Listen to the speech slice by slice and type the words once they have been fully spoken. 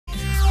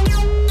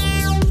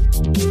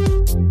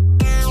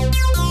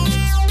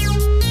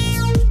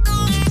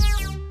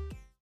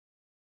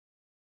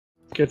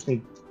Gets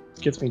me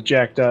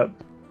jacked up.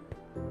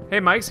 Hey,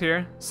 Mike's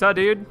here. Sup,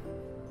 dude?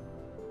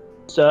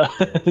 So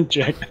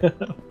jacked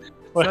up.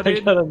 Well, Sup, I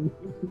dude? gotta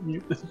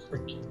mute this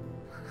freaking.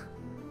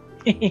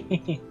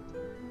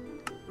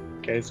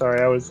 Okay,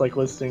 sorry. I was like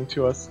listening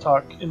to us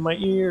talk in my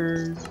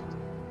ears.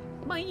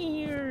 My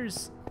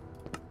ears.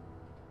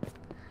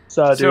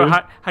 So, So dude,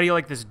 how do you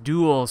like this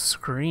dual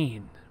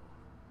screen?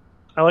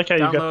 I like how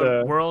you got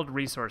Download the world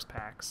resource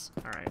packs.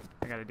 All right,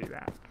 I gotta do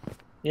that.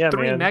 yeah,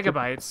 3 man.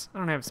 megabytes. I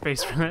don't have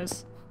space for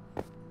this.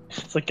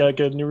 It's like a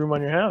good new room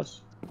on your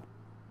house.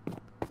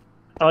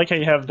 I like how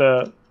you have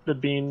the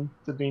bean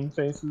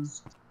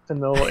faces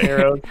and the little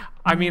arrows.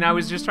 I mean, I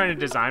was just trying to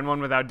design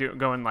one without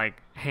going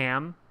like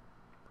ham.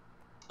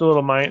 The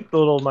little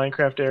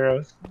Minecraft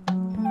arrows.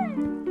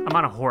 I'm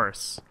on a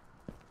horse.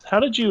 How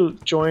did you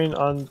join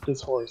on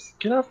this horse?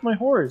 Get off my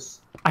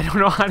horse! I don't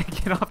know how to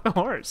get off the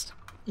horse.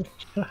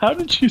 How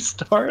did you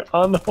start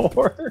on the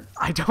horse?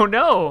 I don't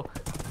know.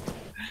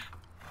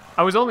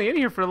 I was only in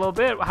here for a little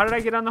bit. How did I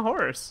get on the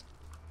horse?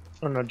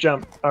 Oh no,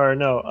 jump or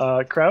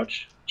no,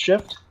 crouch,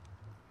 shift.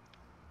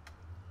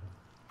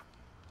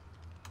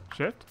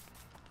 Shift?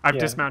 I've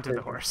Yeah, dismounted there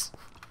the you go. horse.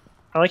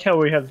 I like how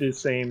we have the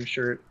same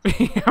shirt.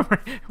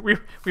 we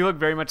look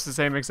very much the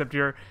same, except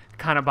you're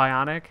kind of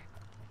bionic.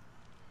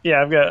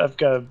 Yeah, I've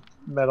got a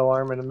metal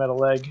arm and a metal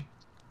leg.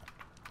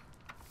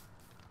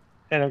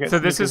 And I've got So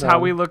this is sneakers how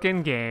on. we look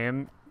in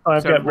game. Oh,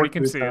 I've So got everybody work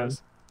can boots see on.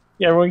 us.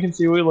 Yeah, everyone can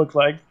see what we look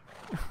like.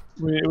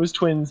 It was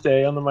Twins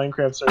Day on the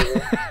Minecraft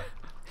server.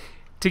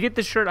 To get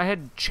this shirt, I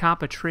had to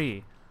chop a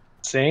tree.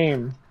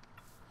 Same.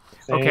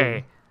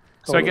 Okay,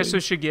 so I guess Totally.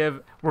 we should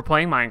give. We're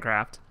playing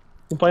Minecraft.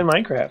 We're playing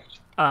Minecraft.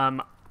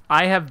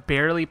 I have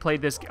barely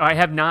played this. I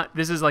have not.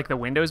 This is like the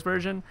Windows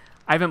version.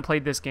 I haven't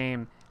played this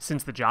game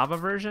since the Java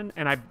version,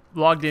 and I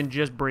logged in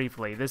just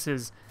briefly. This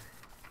is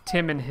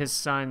Tim and his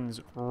son's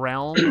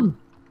Realm.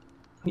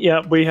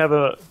 Yeah, we have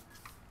a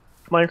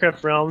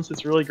Minecraft Realms.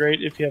 It's really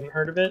great if you haven't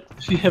heard of it.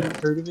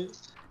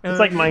 It's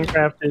like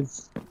Minecraft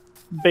is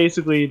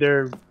basically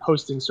they're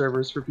hosting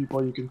servers for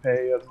people. You can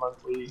pay a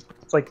monthly.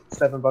 It's like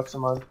 $7 a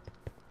month.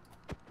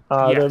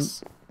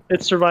 Yes.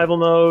 It's survival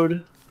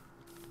mode,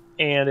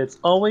 and it's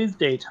always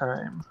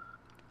daytime.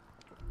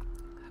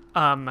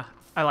 I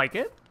like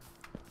it.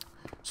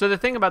 So the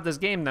thing about this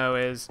game, though,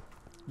 is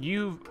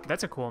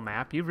that's a cool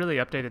map. You've really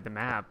updated the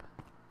map.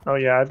 Oh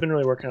yeah, I've been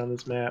really working on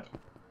this map.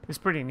 It's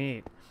pretty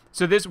neat.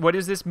 So what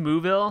is this,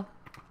 Mooville?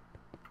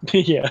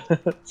 Yeah,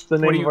 it's the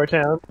name do of our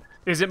town.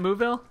 Is it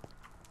Mooville?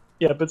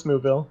 Yep, it's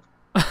Mooville.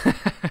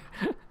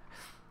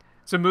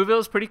 So Mooville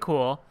is pretty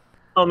cool.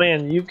 Oh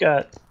man, you've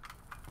got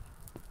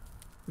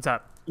What's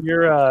up?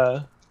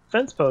 your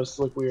fence posts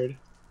look weird.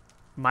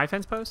 My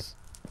fence posts?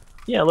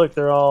 Yeah, look,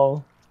 they're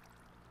all.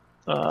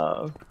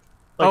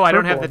 Oh, I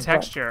don't have purple the and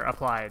black. texture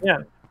applied. Yeah,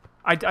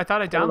 I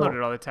thought I don't know.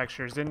 downloaded all the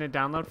textures. Didn't it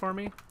download for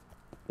me?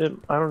 I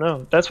don't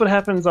know. That's what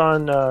happens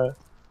on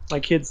my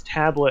kid's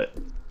tablet,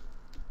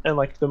 and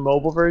like the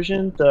mobile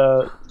version,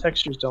 the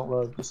textures don't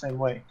load the same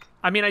way.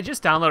 I mean, I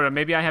just downloaded it.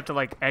 Maybe I have to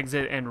like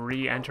exit and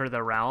re-enter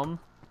the realm.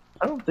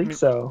 I don't think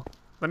so.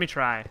 Let me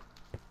try.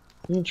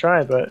 You can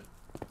try, but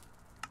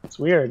it's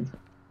weird.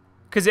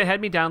 Because it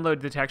had me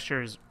download the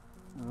textures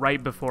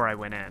right before I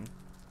went in.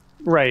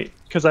 Right,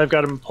 because I've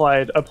got them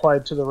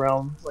applied to the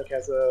realm, like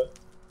as a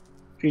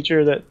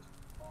feature that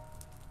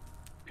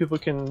people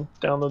can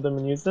download them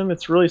and use them.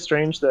 It's really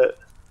strange that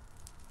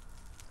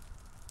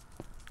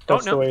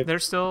that's oh the no, way they're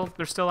still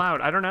out.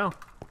 I don't know.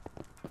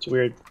 it's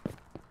weird.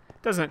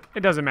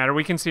 It doesn't matter.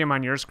 We can see them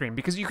on your screen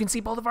because you can see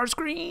both of our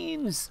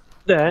screens.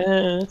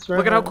 That's right.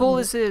 Look at how cool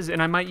this is,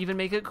 and I might even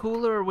make it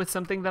cooler with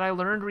something that I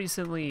learned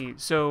recently.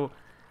 So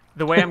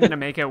the way I'm going to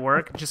make it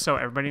work, just so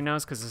everybody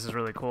knows, because this is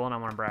really cool and I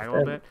want to brag a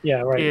little bit,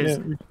 Yeah, right. is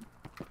Yeah.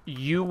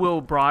 you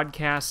will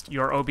broadcast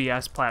your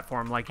OBS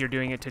platform like you're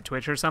doing it to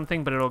Twitch or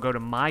something, but it'll go to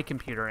my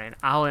computer, and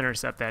I'll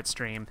intercept that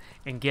stream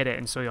and get it,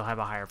 and so you'll have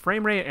a higher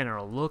frame rate, and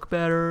it'll look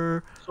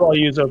better. So I'll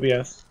use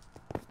OBS.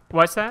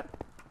 What's that?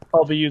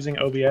 I'll be using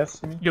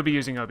OBS. You mean? You'll be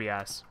using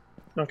OBS.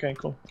 Okay,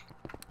 cool.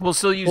 We'll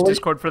still use Well,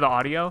 Discord for the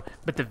audio,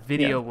 but the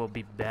video Yeah. will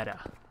be better.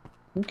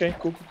 Okay,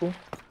 cool. What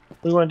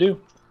do you want to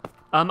do?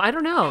 I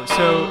don't know.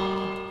 So,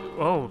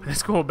 oh,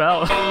 this cool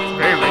bell. It's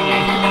very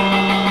ringy.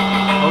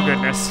 Oh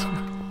goodness.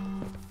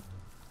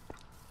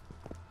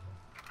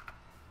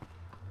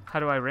 How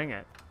do I ring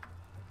it?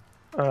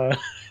 There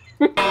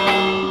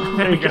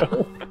we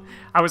go.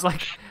 I was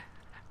like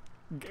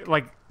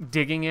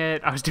digging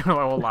it. I was doing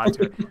a whole lot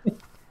to it.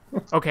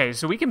 Okay,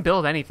 so we can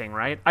build anything,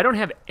 right? I don't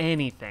have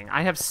anything.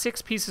 I have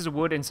 6 pieces of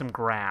wood and some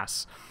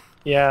grass.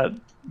 Yeah,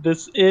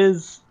 this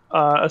is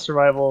a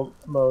survival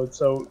mode,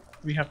 so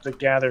we have to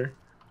gather.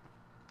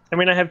 I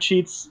mean, I have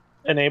cheats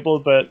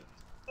enabled, but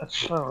I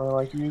don't really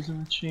like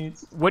using the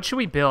cheats. What should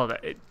we build?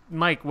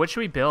 Mike, what should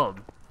we build?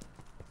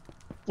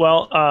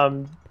 Well,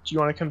 do you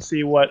want to come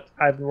see what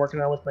I've been working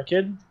on with my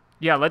kid?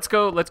 Yeah, let's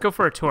go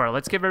for a tour.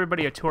 Let's give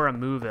everybody a tour of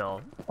Mooville.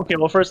 Okay,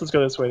 well first let's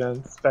go this way then.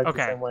 It's back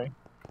the same way.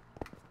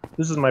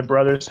 This is my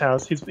brother's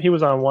house. He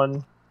was on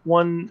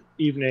one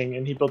evening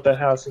and he built that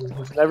house and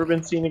he's never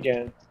been seen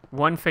again.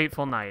 One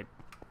fateful night.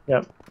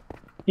 Yep.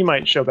 He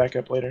might show back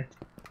up later.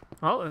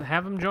 Well,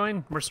 have him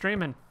join. We're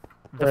streaming.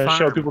 We're gonna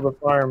show people the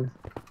farm.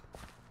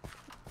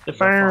 The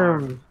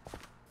farm.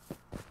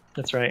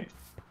 That's right.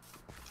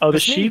 Oh, the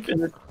sheep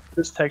in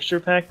this texture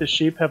pack. The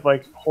sheep have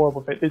like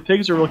horrible faces. The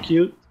pigs are real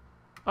cute.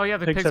 Oh yeah,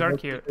 the pigs are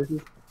cute.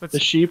 The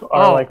sheep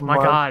are like my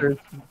monsters,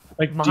 God.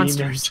 like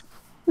monsters.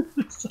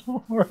 It's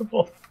so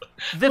horrible.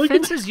 The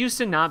fences used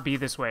to not be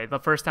this way the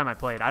first time I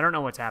played. I don't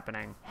know what's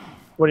happening.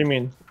 What do you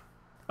mean?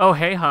 Oh,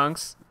 hey,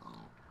 hunks.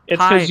 It's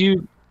because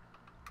you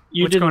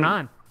What's going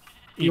on?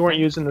 You weren't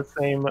using the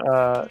same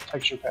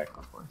texture pack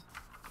before.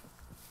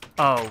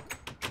 Oh,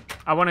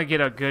 I want to get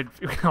a good.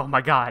 Oh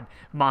my God,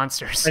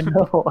 monsters! I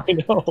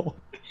know.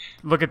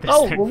 Look at this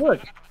thing. Oh, well,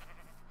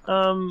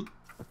 look.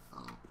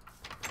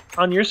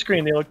 On your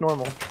screen they look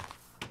normal.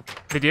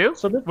 They do?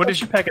 So this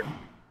texture pack.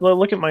 Well,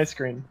 look at my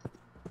screen.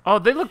 Oh,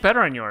 they look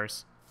better on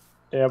yours.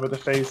 Yeah, but the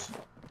face.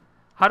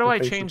 How do I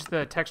change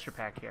the texture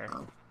pack here?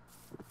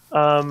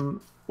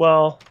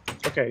 Well,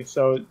 okay,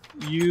 so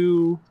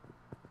you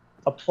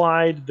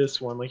applied this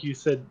one, like you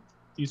said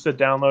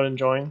download and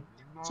join.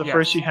 So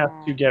first you have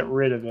to get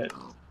rid of it.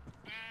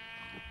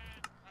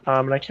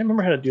 And I can't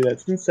remember how to do that.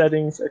 It's in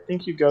settings. I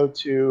think you go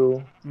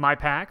to My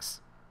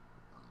packs.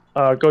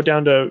 Go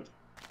down to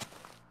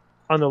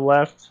on the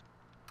left.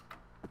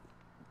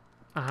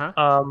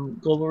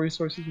 Global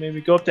resources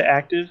maybe. Go up to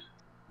active.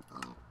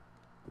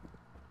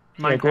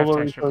 Yeah, global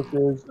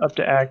resources up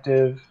to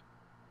active.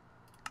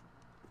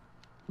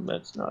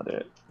 That's not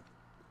it.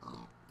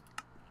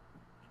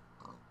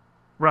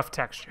 Rough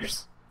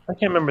textures. I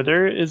can't remember.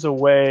 There is a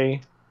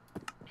way.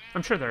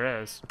 I'm sure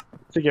there is.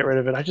 To get rid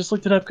of it. I just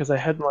looked it up because I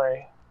had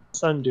my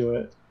son do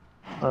it.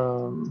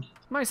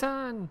 My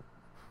son.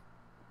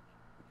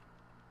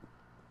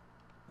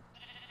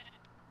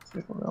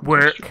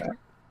 Work.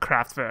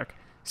 Kraftwerk.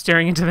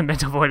 Staring into the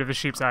mental void of the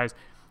sheep's eyes.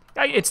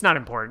 It's not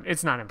important.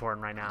 It's not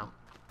important right now.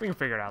 We can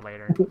figure it out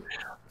later.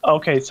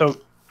 Okay,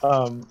 so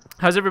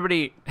how's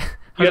everybody?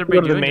 You have to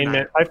go to the main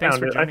menu. I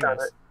found it.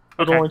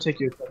 It'll only take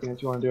you a second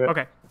if you want to do it.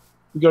 Okay.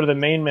 You go to the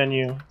main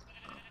menu.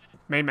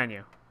 Main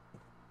menu.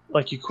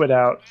 Like you quit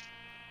out.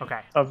 Okay.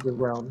 Of the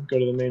realm. Go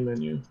to the main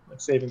menu. Like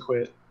save and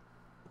quit.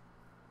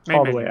 Main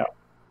all menu. the way out.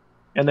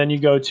 And then you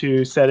go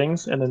to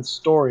settings and then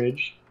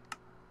storage.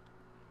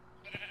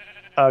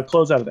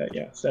 Close out of that,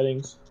 yeah.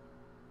 Settings.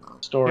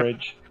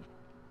 Storage. Yep.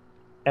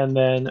 And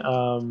then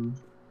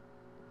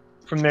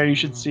from there you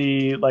should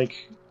see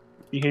like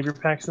behavior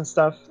packs and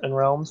stuff and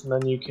realms, and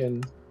then you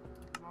can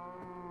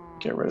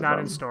get rid of them. Not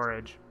in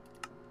storage.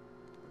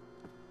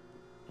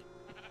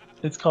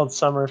 It's called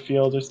Summer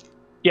Field.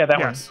 Yeah, that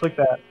one. Click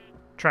that.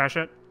 Trash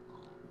it.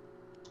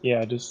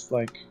 Yeah, just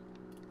like,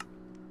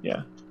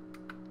 yeah.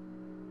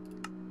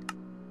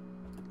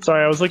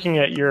 Sorry, I was looking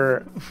at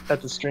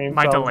the stream.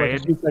 My so delayed. I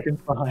was like a few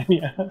seconds behind.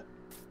 Yeah.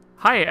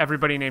 Hi,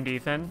 everybody named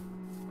Ethan.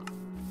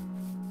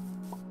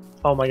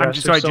 Oh my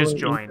gosh! So I just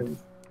joined.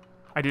 Ethans.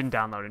 I didn't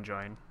download and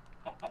join.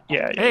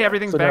 Yeah. Hey,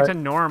 everything's back to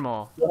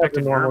normal. Back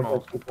to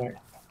normal.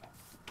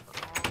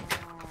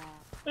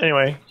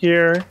 Anyway,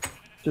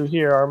 through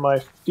here are my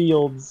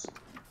fields.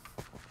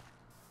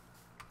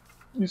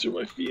 These are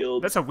my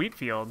fields. That's a wheat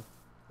field.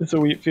 It's a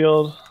wheat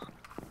field.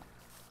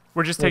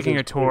 We're just taking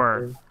a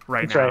tour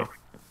right now. Right.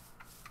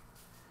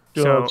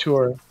 Do a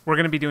tour. We're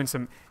going to be doing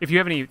some... If you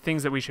have any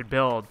things that we should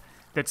build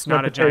that's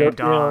not a giant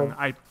dong,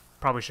 I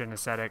probably shouldn't have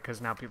said it because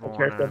now people want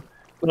to...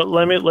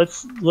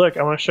 Let's look.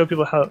 I want to show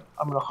people how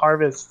I'm going to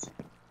harvest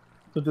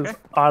with this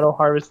auto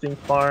harvesting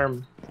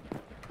farm.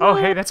 Oh,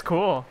 hey, that's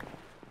cool.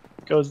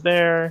 Goes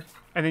there.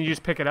 And then you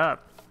just pick it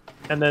up.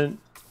 And then...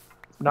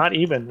 Not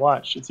even.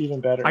 Watch. It's even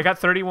better. I got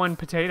 31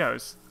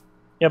 potatoes.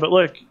 Yeah, but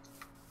look.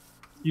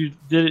 You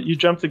did it. You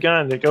jumped the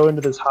gun. They go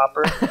into this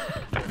hopper.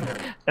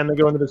 And they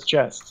go into this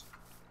chest.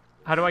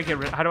 How do I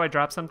how do I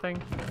drop something?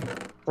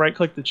 Right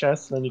click the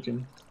chest and then you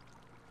can...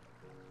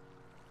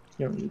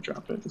 You don't need to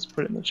drop it. Just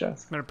put it in the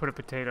chest. I'm going to put a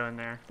potato in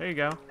there. There you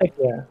go. Heck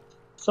yeah.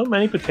 So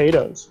many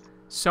potatoes.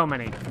 So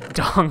many.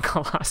 Dong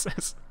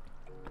colossus.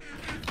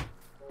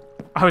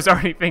 I was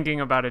already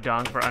thinking about a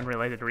dong for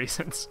unrelated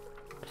reasons.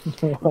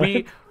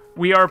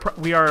 We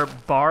are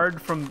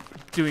barred from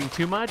doing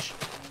too much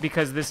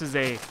because this is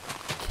a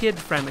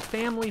kid-friendly,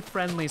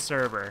 family-friendly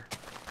server.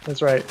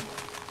 That's right.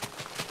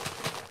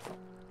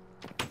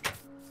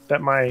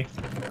 That my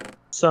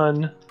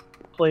son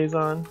plays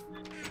on.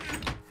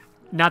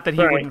 Not that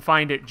he wouldn't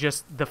find it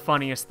just the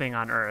funniest thing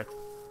on earth.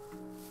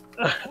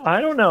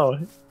 I don't know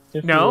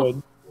if he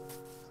would.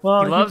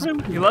 Well,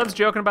 he loves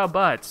joking about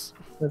butts.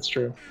 That's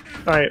true.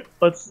 All right,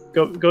 let's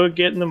go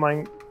get in the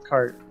mine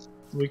cart.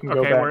 We can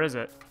go back. Okay, where is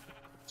it?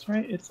 That's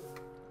right. It's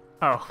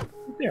right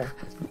there.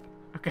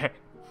 Okay.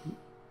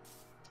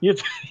 You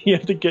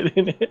have to get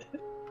in it.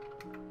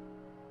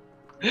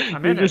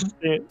 I'm in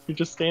it. You're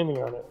just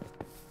standing on it.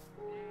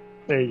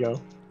 There you go.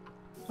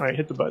 All right,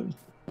 hit the button.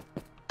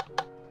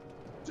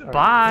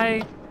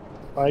 Bye.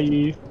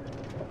 Bye.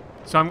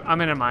 So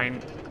I'm in a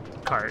mine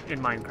cart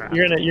in Minecraft.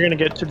 You're gonna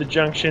get to the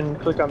junction.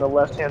 Click on the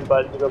left-hand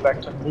button to go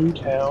back to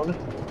Mooville.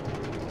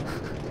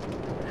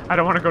 I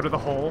don't want to go to the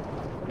hole.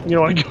 You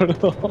don't want to go to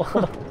the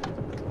hole.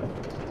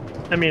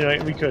 I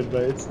mean, we could,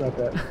 but it's not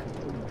that.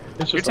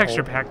 It's just Your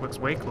texture pack looks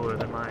way cooler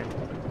than mine.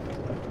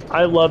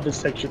 I love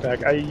this texture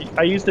pack.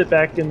 I used it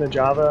back in the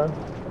Java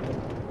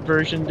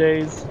version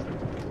days,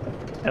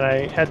 and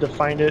I had to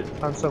find it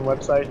on some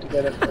website to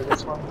get it for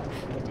this one.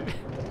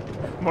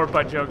 More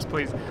butt jokes,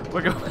 please.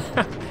 Look at.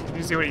 Did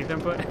you see what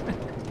Ethan put?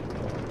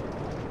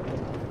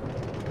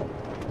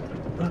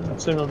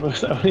 Similar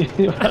moves.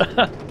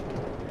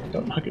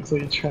 Don't knock it till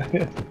you try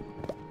it.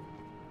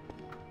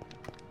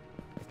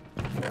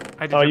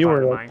 I did You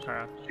were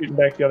Minecraft. Shooting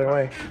back the other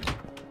way.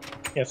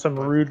 Yeah, some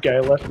rude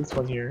guy left this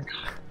one here.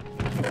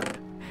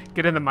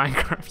 Get in the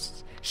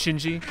Minecraft,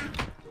 Shinji.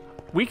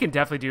 We can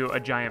definitely do a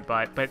giant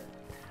butt, but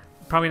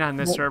probably not in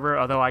this server.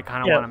 Although I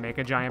kind of want to make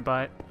a giant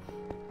butt.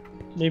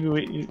 Maybe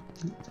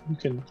you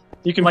can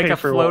like pay a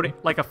for floating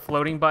like a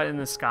floating butt in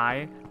the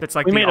sky. That's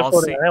like we the made a all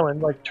floating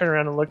island. Like turn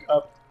around and look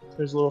up.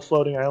 There's a little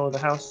floating island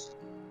of the house.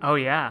 Oh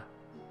yeah.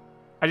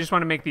 I just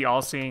want to make the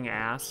all-seeing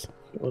ass.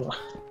 Who's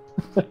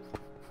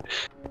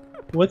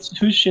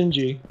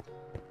Shinji?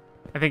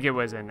 I think it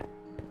was an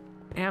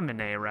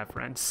anime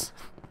reference.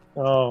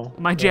 Oh.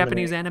 My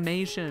Japanese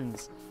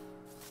animations.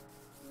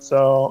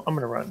 So I'm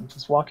gonna run.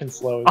 Just walking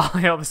slow. All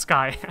hail the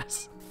sky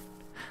ass.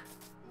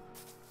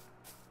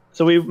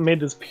 So we made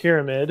this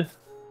pyramid.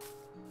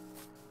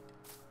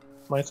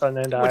 My son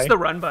and I. What's the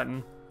run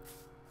button?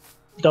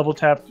 Double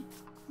tap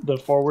the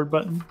forward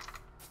button.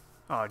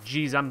 Oh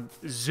geez, I'm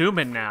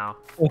zooming now.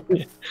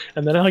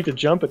 And then I like to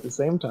jump at the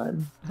same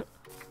time. Look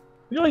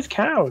at all these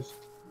cows.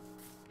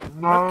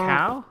 No. What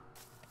cow?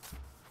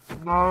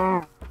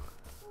 No.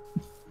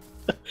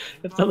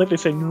 It's not like they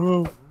say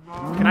no.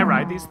 Can I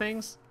ride these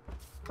things?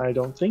 I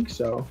don't think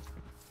so.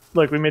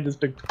 Look, we made this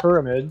big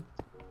pyramid.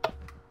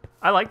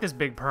 I like this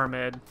big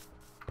pyramid.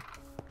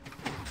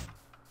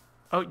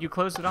 Oh, you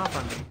closed it off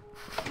on me.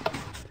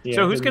 Yeah,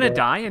 so who's gonna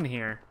die in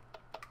here?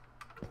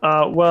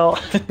 Well,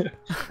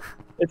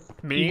 it's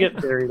me. You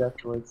get buried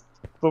afterwards.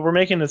 But we're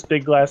making this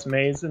big glass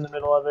maze in the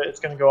middle of it.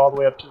 It's gonna go all the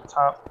way up to the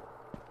top,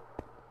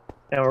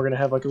 and we're gonna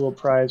have like a little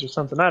prize or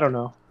something. I don't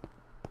know.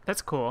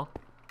 That's cool.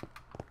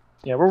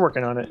 Yeah, we're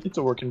working on it. It's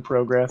a work in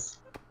progress.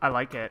 I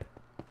like it.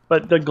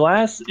 But the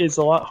glass is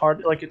a lot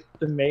harder. Like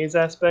the maze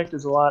aspect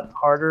is a lot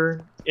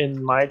harder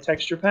in my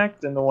texture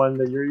pack than the one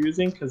that you're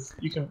using because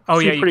you can. Oh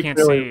see yeah, you pretty can't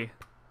clearly. see.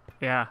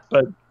 Yeah.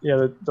 But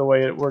yeah, the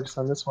way it works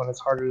on this one, it's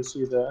harder to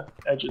see the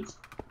edges.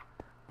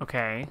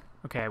 Okay.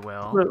 Okay,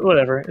 well.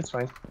 Whatever, it's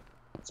fine.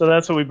 So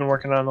that's what we've been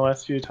working on the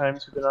last few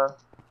times we've been on.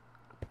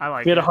 I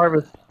like. We had to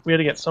harvest. We had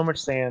to get so much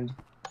sand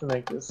to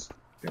make this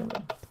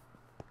pyramid.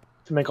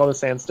 To make all the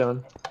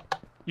sandstone.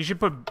 You should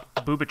put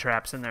booba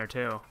traps in there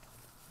too.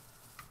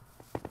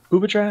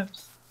 Booba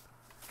traps?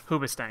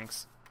 Hooba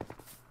stanks.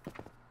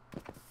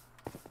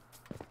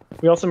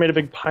 We also made a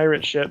big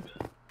pirate ship.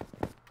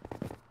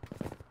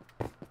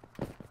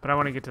 But I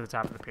want to get to the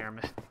top of the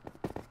pyramid.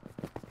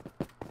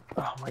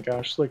 Oh my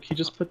gosh, look, he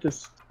just put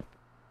this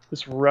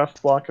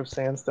rough block of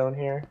sandstone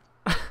here.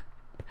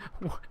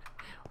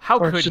 How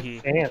or could it's he?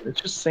 Just sand.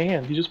 It's just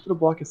sand. He just put a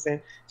block of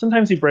sand.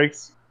 Sometimes he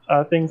breaks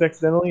things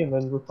accidentally and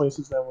then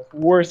replaces them with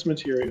worse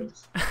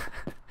materials.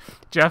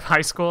 Jeff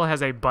High School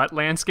has a butt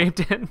landscaped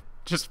in.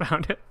 Just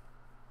found it.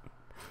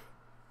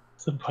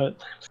 It's a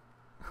butt.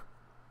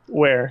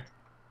 Where?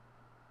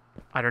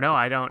 I don't know.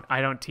 I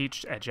don't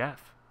teach at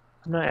Jeff.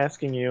 I'm not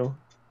asking you.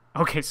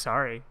 Okay,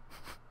 sorry.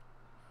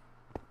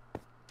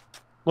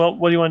 Well,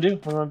 what do you want to do?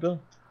 What do you want to build?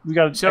 We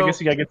got. I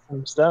guess you gotta get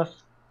some stuff.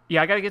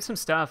 Yeah, I gotta get some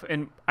stuff,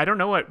 and I don't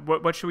know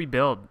what should we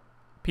build.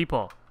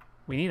 People,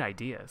 we need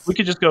ideas. We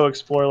could just go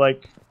explore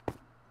like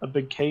a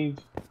big cave.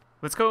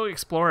 Let's go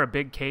explore a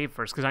big cave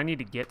first, because I need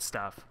to get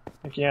stuff.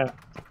 Like, yeah.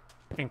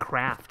 And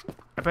craft.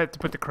 I bet to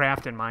put the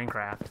craft in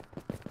Minecraft.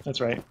 That's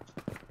right.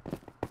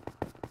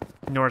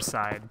 North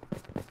side.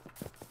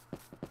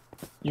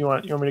 You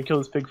want me to kill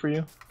this pig for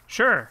you?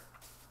 Sure.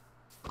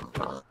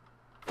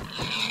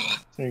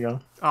 There you go.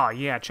 Oh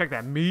yeah, check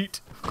that meat.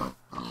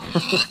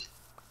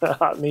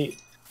 Hot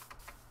meat.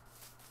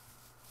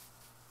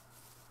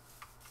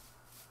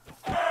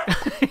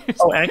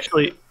 Oh,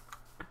 actually,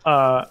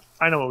 I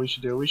know what we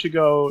should do. We should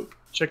go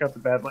check out the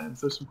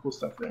Badlands. There's some cool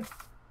stuff there.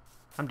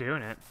 I'm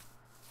doing it.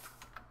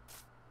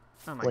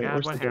 Oh my Wait,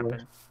 god, what happened?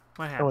 Way?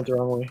 What happened? I went the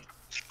wrong way.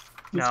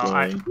 No,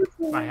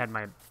 I had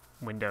my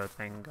window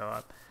thing go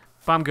up.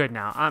 But I'm good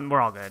now.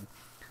 We're all good.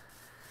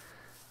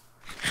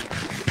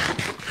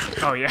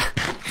 Oh yeah.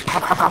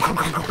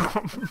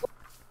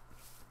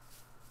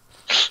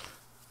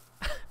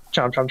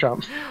 Chomp, chomp,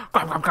 chomp.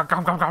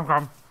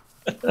 Grom.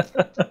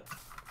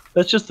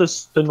 That's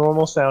just the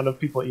normal sound of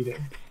people eating.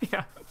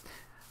 Yeah.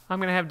 I'm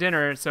gonna have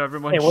dinner, so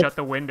everyone shut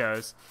the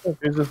windows.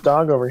 There's this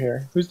dog over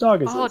here. Whose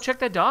dog is this? Oh, check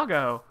that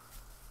doggo.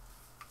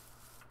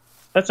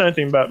 That's another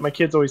thing about my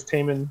kids always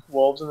taming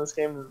wolves in this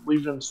game and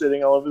leaving them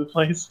sitting all over the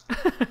place.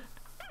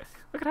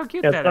 Look at how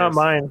cute that is. It's not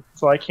mine,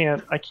 so I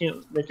can't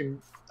make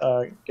him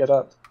get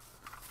up.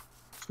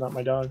 It's not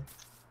my dog.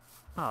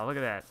 Oh, look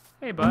at that.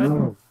 Hey,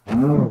 bud.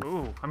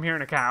 Ooh, I'm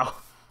hearing a cow.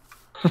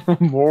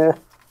 More.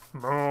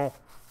 Moo.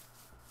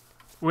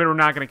 We're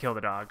not gonna kill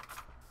the dog.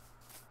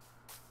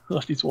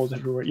 Left these wolves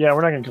everywhere. Yeah,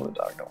 we're not gonna kill the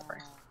dog. Don't worry.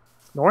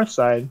 North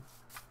side.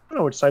 I don't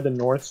know which side the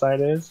north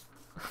side is.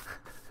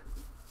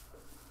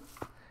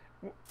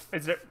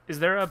 Is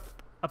there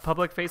a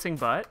public facing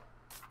butt?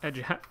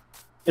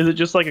 Is it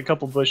just like a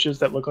couple bushes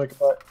that look like a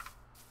butt?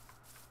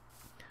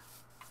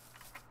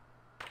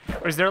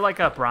 Or is there like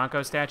a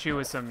Bronco statue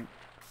with some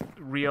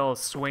real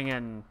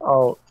swinging?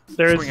 Oh,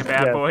 there's swinging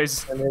bad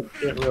boys. And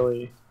it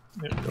really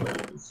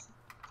is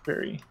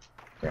very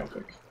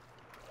graphic.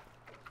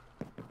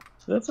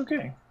 So that's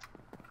okay.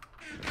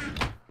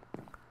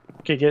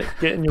 Okay, get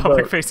in your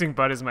Public boat. facing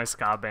butt is my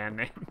ska band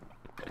name.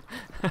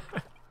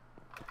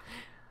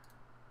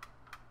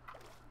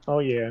 Oh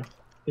yeah,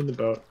 in the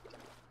boat.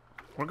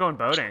 We're going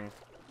boating.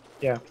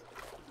 Yeah.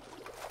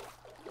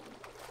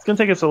 It's gonna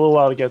take us a little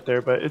while to get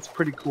there, but it's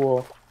pretty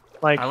cool.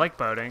 Like, I like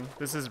boating.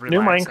 This is new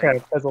relaxing.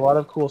 Minecraft has a lot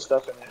of cool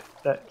stuff in it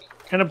that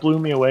kind of blew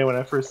me away when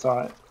I first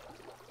saw it.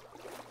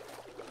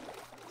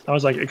 I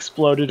was like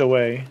exploded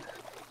away.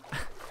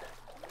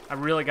 I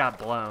really got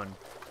blown.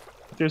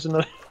 There's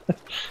another.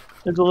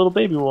 There's a little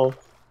baby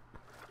wolf.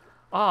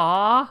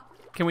 Aww.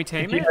 Can we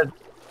tame it?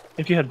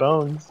 If you had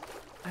bones.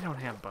 I don't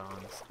have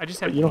bones. I just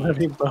have But you don't meat. have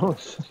any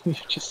bones. You're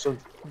just some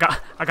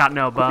I got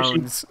no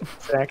bones.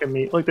 sack of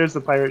meat. Look, there's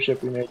the pirate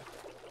ship we made.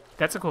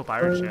 That's a cool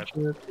pirate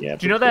ship. Yeah.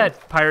 Do you know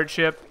that pirate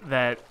ship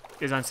that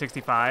is on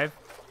 65?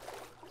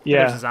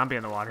 Yeah. There's a zombie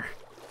in the water.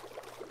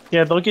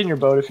 Yeah, they'll get in your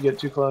boat if you get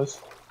too close.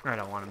 I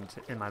don't want him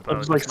in my boat. They'll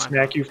just like That's my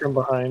smack boat. you from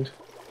behind.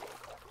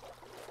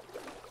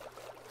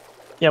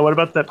 Yeah, what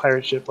about that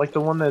pirate ship? Like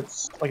the one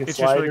that's like a It's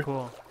slider? just really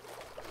cool.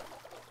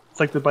 It's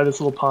like by this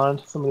little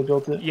pond. Somebody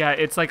built it. Yeah,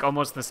 it's like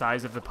almost the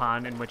size of the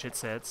pond in which it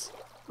sits.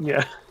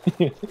 Yeah.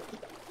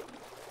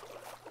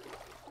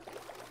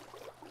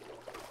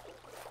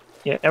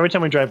 Yeah, every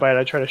time we drive by it,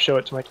 I try to show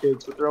it to my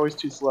kids, but they're always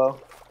too slow.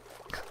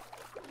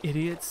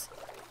 Idiots.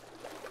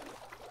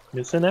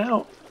 Missing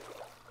out.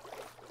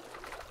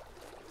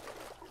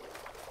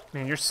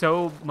 Man, you're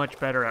so much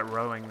better at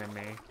rowing than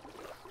me.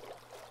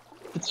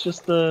 It's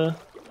just the...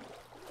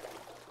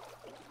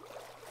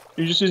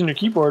 You're just using your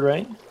keyboard,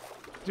 right?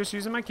 Just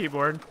using my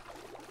keyboard.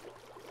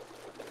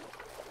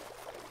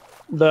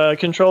 The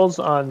controls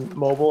on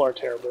mobile are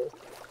terrible.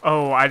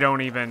 Oh, I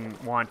don't even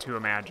want to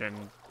imagine.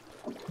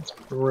 It's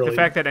really... The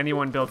fact that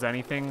anyone builds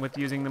anything with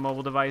using the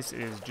mobile device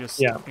is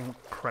just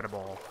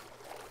incredible.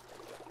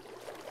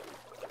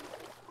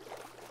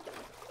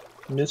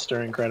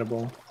 Mr.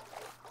 Incredible.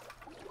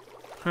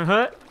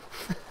 What?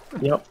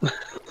 Yep.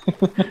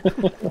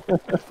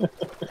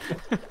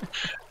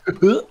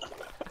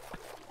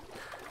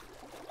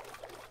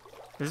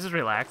 This is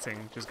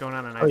relaxing. Just going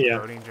on a nice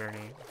boating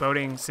journey.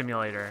 Boating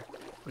simulator.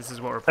 This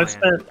is what we're playing. I've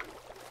spent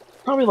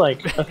probably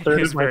like a third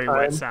His of my very wet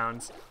time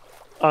sounds.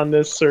 on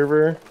this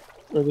server,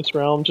 or this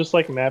realm, just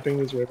like mapping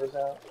these rivers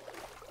out.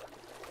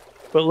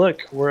 But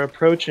look, we're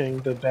approaching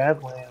the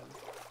Badlands.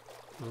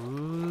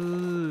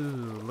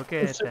 Ooh, look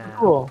at It's super that.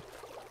 cool.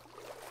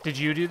 Did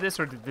you do this,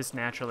 or did this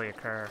naturally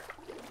occur?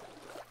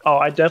 Oh,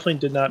 I definitely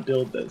did not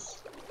build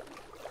this.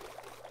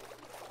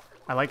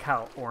 I like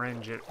how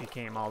orange it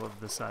became all of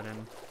the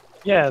sudden.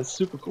 Yeah, it's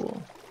super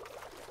cool.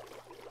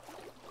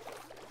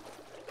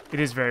 It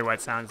is very wet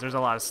sounds. There's a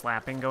lot of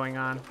slapping going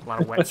on. A lot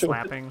of wet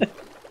slapping.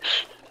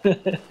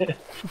 The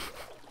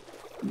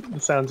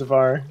sounds of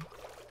our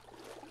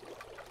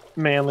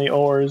manly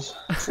oars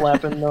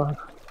slapping the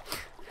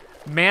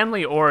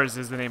Manly Oars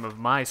is the name of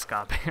my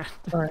ska band.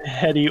 our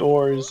heady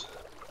oars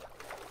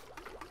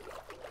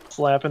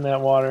slapping that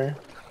water.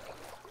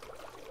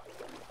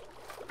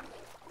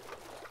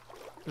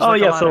 There's Oh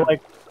like a yeah, lot so of-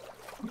 like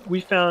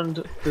we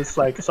found this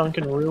like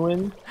sunken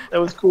ruin that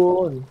was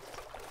cool, and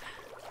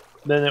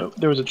then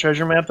there was a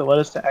treasure map that led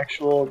us to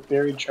actual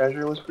buried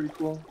treasure. It was pretty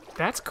cool.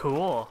 That's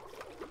cool.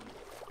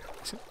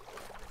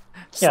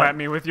 Slap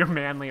me with your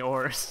manly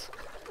oars.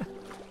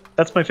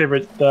 That's my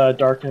favorite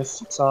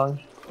Darkness song.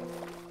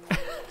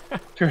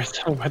 Favorite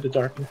song by the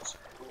Darkness.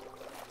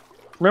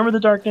 Remember the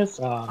Darkness?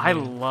 Oh, I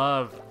man.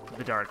 love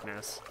the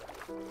darkness.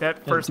 That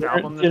Yeah, first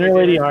album that Dinner they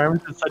Lady did.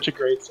 Arms is such a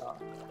great song.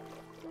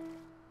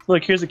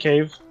 Look, here's a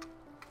cave.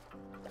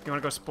 You want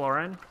to go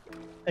exploring?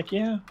 Heck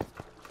yeah.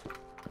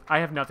 I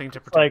have nothing to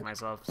protect like-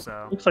 myself,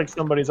 so. Looks like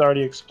somebody's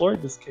already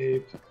explored this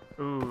cave.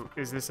 Ooh,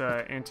 is this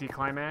a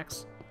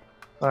anticlimax?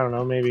 I don't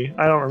know, maybe.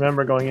 I don't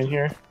remember going in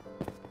here.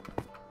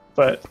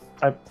 But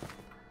I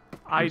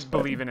It's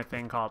believe in a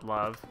thing called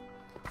love.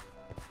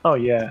 oh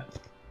yeah.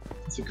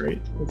 That's great.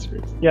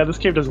 Yeah, this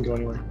cave doesn't go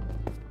anywhere.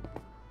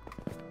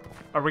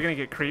 Are we gonna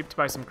get creeped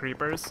by some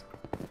creepers?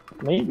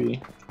 Maybe.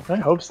 I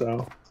hope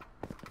so.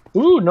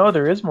 Ooh, no,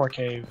 there is more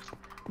cave.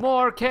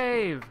 More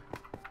cave!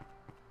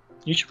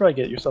 You should probably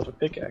get yourself a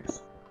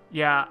pickaxe.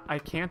 Yeah, I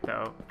can't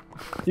though.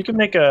 You can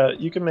make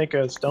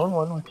a stone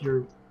one with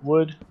your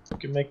wood. You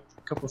can make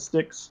a couple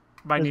sticks.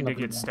 But I There's need to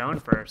nothing get wrong. stone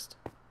first.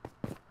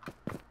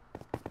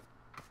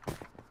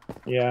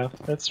 Yeah,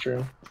 that's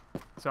true.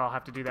 So I'll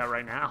have to do that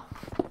right now.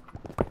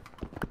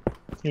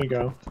 Here you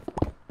go.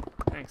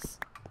 Thanks.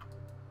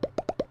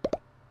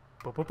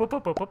 Boop, boop,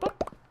 boop, boop, boop,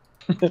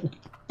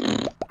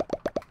 boop.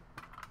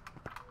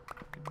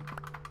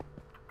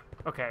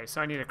 Okay,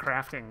 so I need a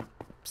crafting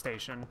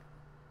station.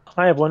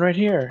 I have one right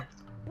here.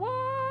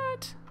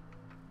 What?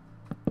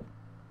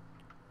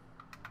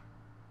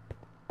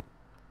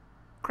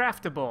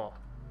 Craftable.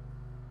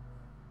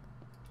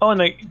 Oh, and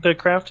the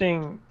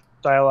crafting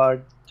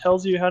dialogue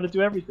tells you how to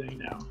do everything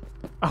now.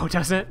 Oh,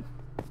 does it?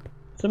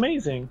 It's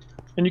amazing.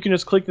 And you can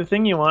just click the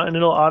thing you want, and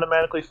it'll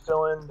automatically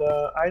fill in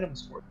the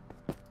items for you.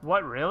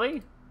 What,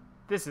 really?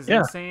 This is Yeah.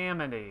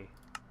 insanity.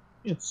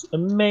 It's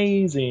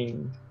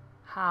amazing.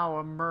 How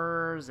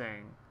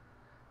amazing.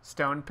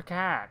 Stone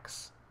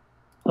pickaxe.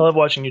 I love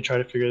watching you try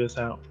to figure this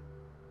out.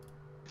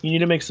 You need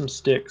to make some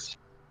sticks.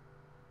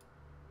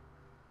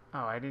 Oh,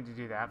 I need to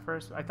do that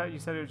first? I thought you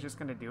said it was just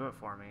going to do it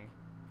for me.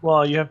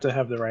 Well, you have to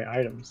have the right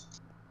items.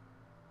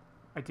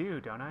 I do,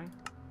 don't I?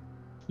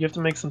 You have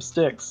to make some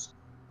sticks.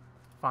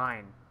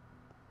 Fine.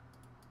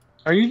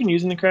 Are you even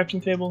using the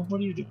crafting table? What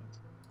are you doing?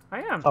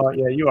 I am. Oh,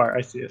 yeah, you are.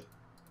 I see it.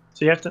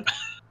 So you have to...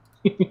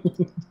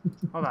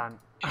 Hold on.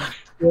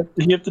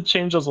 You have to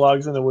change those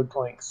logs into wood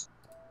planks.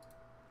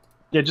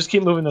 Yeah, just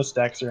keep moving those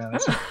stacks around.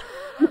 That's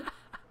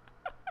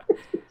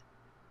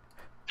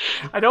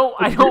I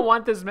don't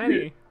want this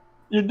many.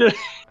 You did.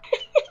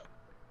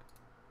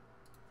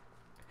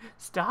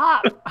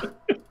 Stop.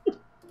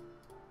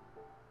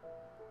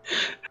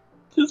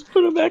 Just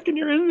put them back in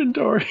your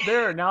inventory.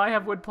 There, now I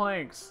have wood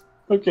planks.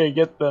 Okay,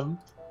 get them.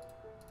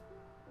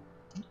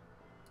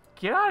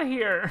 Get out of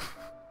here.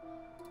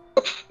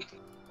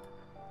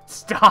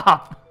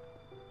 Stop.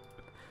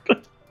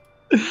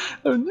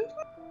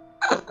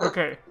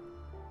 Okay.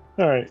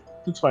 Alright,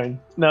 it's fine.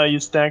 Now you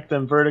stack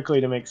them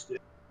vertically to make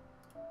sticks.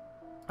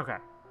 Okay.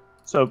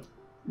 So,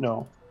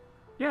 no.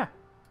 Yeah.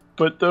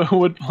 Put the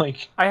wood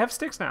plank. I have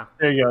sticks now.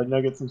 There you go. Now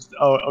get some.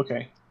 Oh,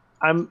 okay.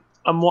 I'm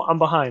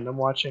behind. I'm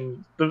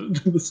watching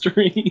the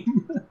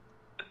stream.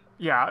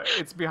 Yeah,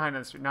 it's behind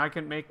us. Now I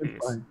can make these.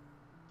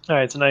 All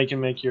right, so now you can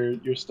make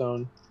your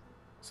stone.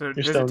 So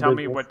does it tell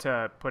me what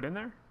to put in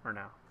there or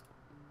no?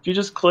 If you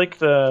just click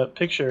the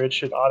picture, it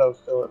should auto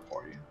fill it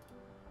for you.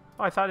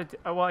 Oh, I thought it.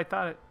 Oh, well, I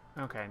thought it.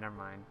 Okay, never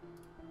mind.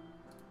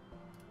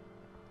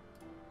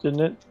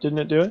 Didn't it? Didn't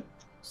it do it?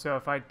 So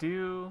if I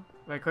do,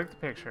 I click the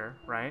picture,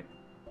 right?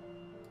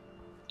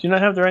 Do you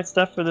not have the right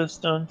stuff for this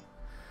stone?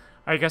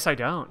 I guess I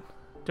don't.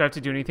 Do I have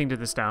to do anything to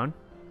the stone?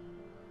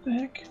 What the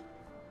heck?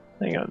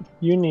 Hang on.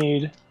 You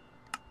need.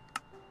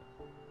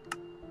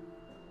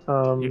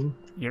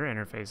 Your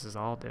interface is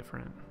all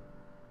different.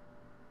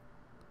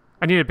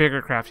 I need a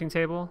bigger crafting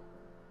table.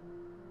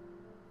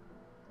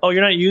 Oh,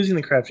 you're not using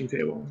the crafting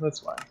table.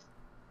 That's why.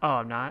 Oh,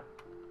 I'm not?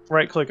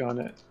 Right click on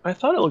it. I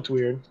thought it looked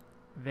weird.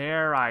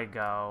 There I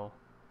go.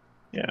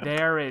 Yeah.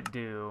 There it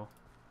do.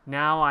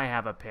 Now I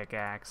have a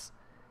pickaxe.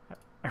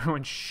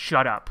 Everyone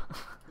shut up.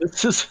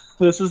 This is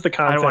the content.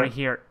 I don't want to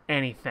hear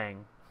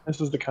anything.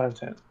 This is the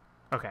content.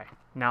 Okay,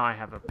 now I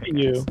have a pickaxe.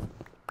 You.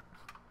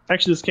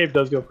 Actually, this cave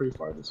does go pretty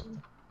far this way.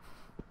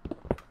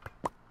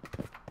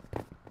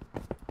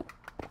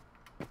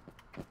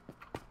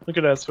 Look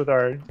at us with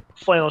our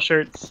flannel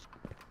shirts.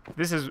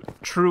 This is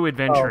true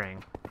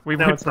adventuring. We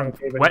now went it's not from a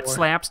cave wet anymore.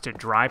 slaps to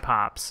dry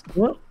pops.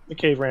 Well, the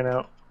cave ran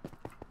out.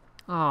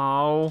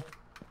 Oh.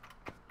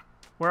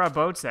 Where are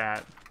boats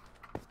at?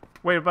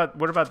 Wait,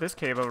 what about this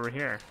cave over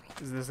here?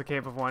 Is this a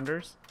cave of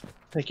wonders?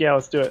 Like, yeah,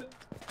 let's do it.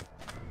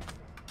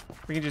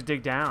 We can just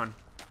dig down.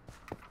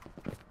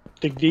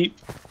 Dig deep.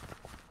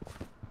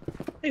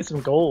 Hey,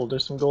 some gold.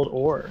 There's some gold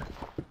ore.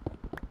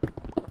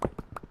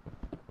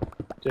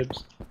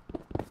 Dibs.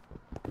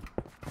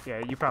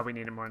 Yeah, you probably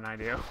need it more than I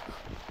do.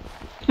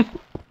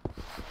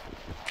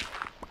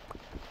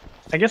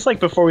 I guess, like,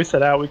 before we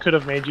set out, we could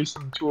have made you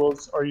some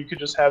tools, or you could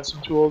just have some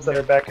tools that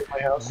are back at my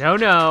house. No,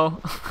 no.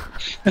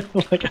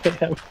 Like, I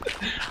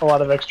have a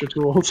lot of extra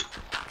tools.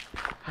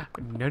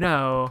 No,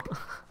 no.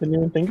 Didn't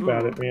even think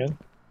about it, man.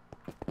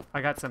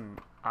 I got some,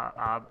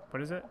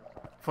 what is it?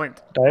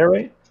 Flint.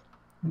 Diorite?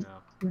 No.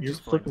 You're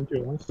just flipping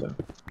through a lot of stuff.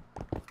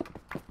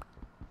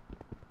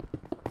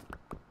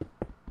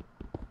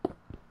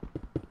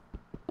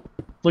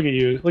 Look at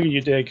you. Look at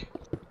you dig.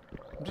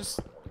 I'm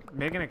just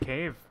making a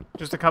cave.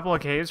 Just a couple of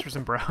caves for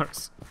some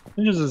bros.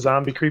 There's just a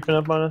zombie creeping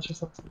up on us or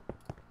something.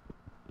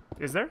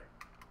 Is there?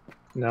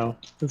 No,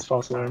 it's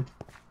false alarm.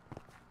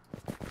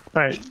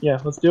 Alright, yeah,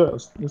 let's do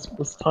it.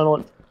 Let's tunnel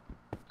it.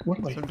 What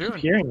am I keep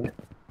hearing it?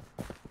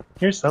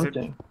 Here's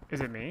something.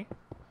 Is it me?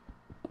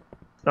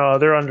 Oh,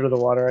 they're under the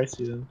water. I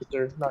see them, but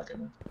they're not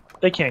gonna.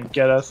 They can't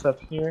get us up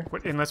here.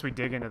 What, unless we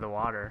dig into the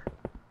water.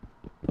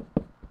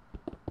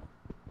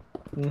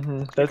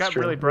 Mm-hmm. It That's got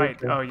true. really bright.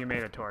 True. Oh, you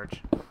made a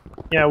torch.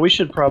 Yeah, we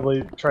should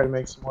probably try to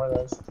make some more of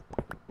those.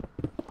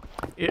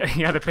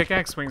 Yeah, the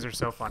pickaxe swings are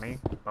so funny.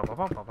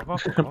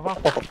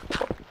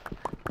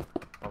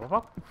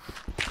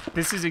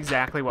 This is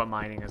exactly what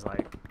mining is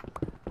like.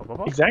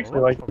 Exactly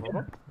like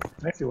yeah,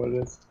 exactly what it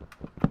is.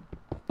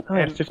 Oh,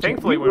 and 15.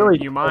 thankfully, when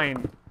really you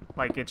mine,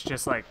 like it's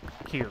just like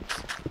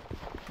cubes.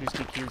 You just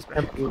get cubes back.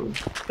 Absolutely.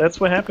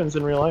 That's what happens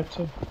in real life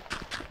too.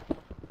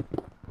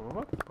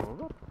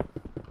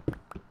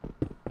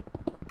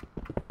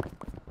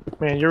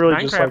 Man, you're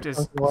really just like Minecraft is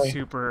chunking away.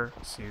 super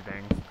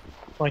soothing.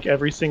 Like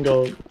every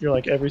single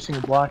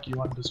block you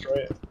want to destroy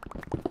it.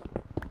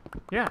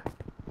 Yeah.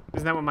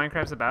 Isn't that what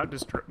Minecraft's about?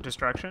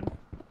 Destruction?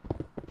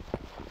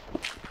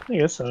 I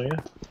guess so, yeah.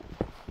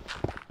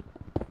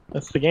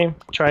 That's the game.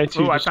 Try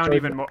to. Ooh, I found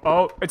even more.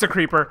 Oh, it's a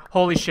creeper.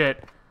 Holy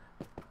shit.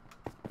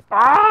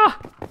 Ah!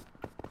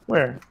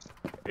 Where?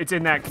 It's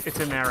in there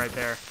right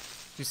there. Do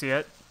you see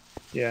it?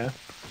 Yeah.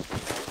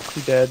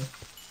 He's dead.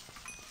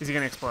 Is he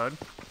gonna explode?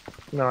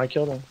 No, I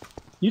killed him.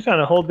 You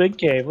found a whole big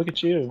cave. Look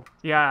at you.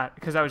 Yeah,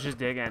 because I was just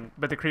digging.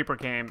 But the creeper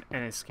came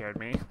and it scared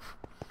me.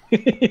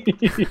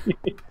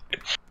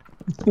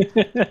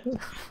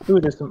 Ooh,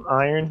 there's some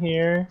iron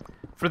here.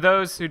 For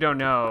those who don't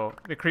know,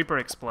 the creeper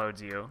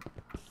explodes you.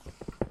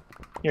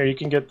 Here, you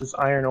can get this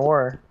iron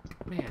ore.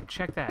 Man,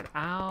 check that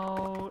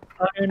out.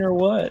 Iron or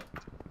what?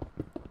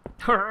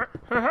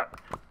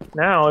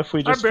 Now, if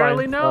we just I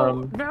barely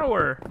find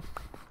know.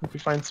 if we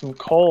find some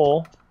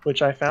coal,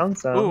 which I found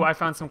some. Ooh, I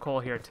found some coal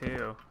here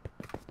too.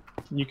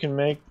 You can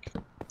make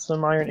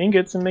some iron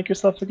ingots and make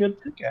yourself a good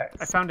pickaxe.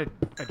 I found a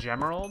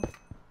gemerald.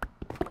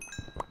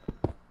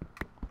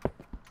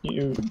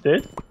 You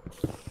did?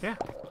 Yeah.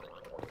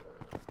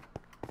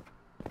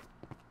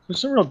 There's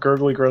some real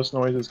gurgly, gross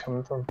noises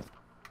coming from.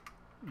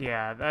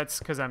 Yeah, that's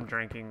because I'm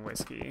drinking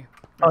whiskey.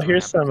 Oh, That's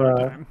here's what some. happens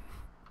every time.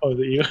 Oh, is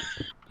it you?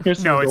 Here's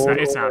some No, it's gold not.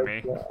 It's not ore.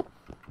 me. Yeah.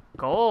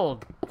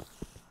 Gold.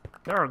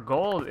 There are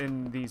gold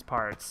in these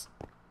parts.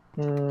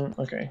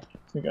 Okay.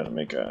 We gotta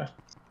make a.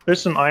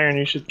 There's some iron.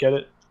 You should get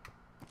it.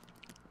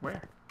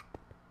 Where?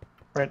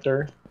 Right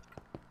there.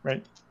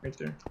 Right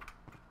there.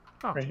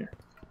 Oh, Right here.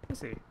 let's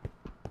see.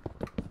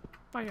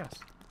 Oh yes.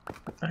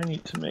 I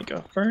need to make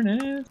a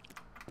furnace.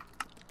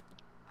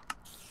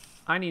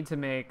 I need to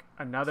make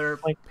another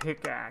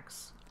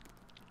pickaxe.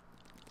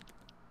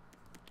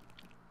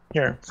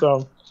 Here.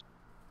 So,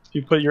 if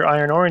you put your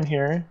iron ore in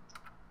here,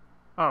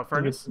 Oh,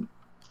 furnace.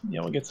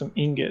 we'll get some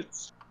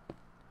ingots.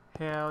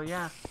 Hell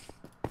yeah.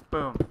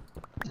 Boom.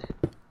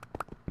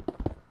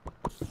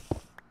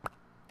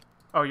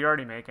 Oh, you're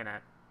already making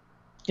it.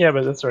 Yeah,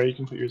 but that's alright. You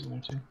can put yours in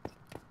there too.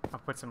 I'll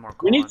put some more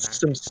coal We in need there.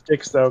 some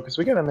sticks though, because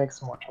we gotta make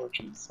some more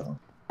torches. So.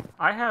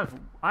 I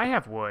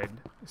have wood,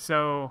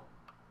 so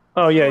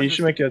Oh yeah, Or you just-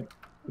 should make a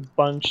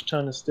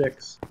ton of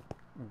sticks,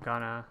 I'm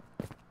gonna.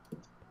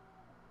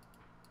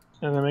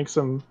 and then make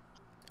some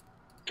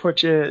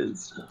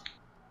torches.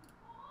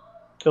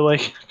 The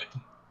lake.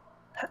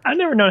 I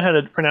never know how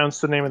to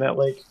pronounce the name of that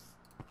lake.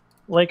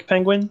 Lake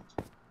Penguin.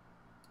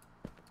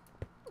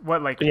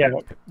 What like? Yeah.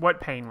 What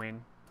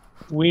penguin?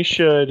 We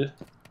should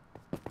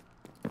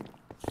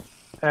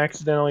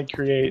accidentally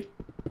create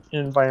an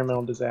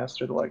environmental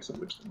disaster the likes of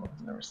which the world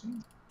has never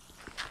seen.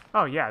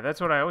 Oh yeah,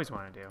 that's what I always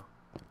want to do.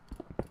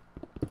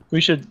 We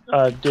should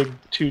dig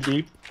too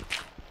deep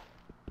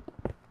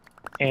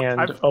and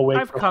I've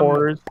awake the come-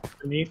 horrors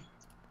beneath.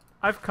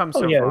 I've come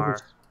Oh so yeah, far.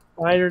 there's a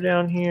spider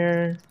down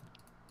here.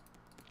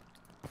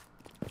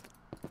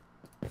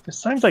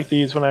 There's times like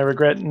these when I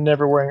regret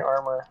never wearing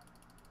armor.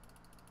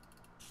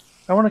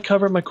 I want to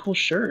cover my cool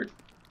shirt.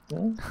 You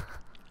know?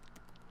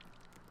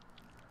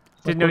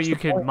 Didn't know what's you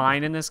the could point?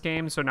 mine in this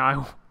game, so now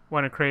I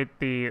want to create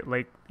the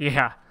like.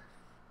 Yeah,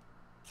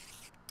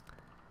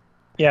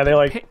 Yeah, they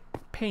like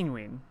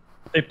penguin.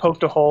 they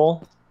poked a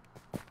hole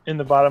in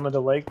the bottom of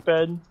the lake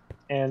bed,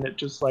 and it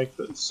just like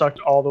sucked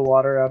all the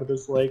water out of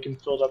this lake and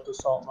filled up the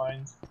salt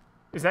mines.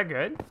 Is that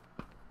good?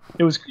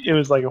 It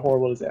was like a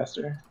horrible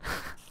disaster.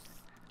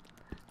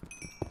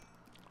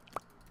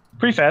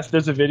 Pretty fast.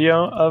 There's a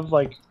video of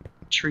like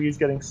trees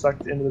getting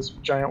sucked into this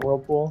giant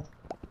whirlpool.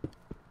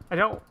 I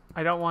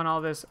don't want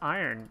all this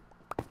iron.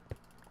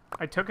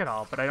 I took it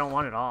all, but I don't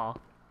want it all.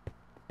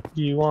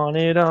 You want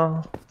it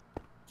all,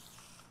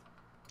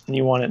 and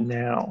you want it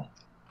now.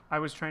 I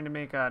was trying to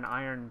make an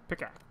iron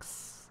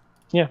pickaxe.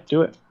 Yeah,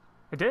 do it.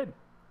 I did,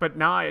 but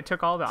now I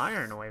took all the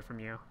iron away from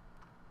you.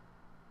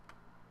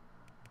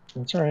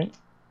 That's all right.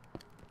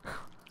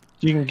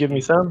 You can give me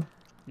some.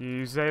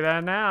 You say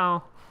that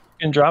now.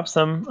 You can drop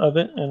some of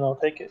it, and I'll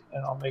take it,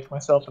 and I'll make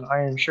myself an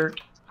iron shirt.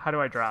 How do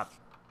I drop?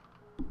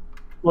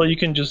 Well, you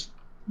can just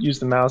use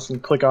the mouse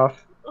and click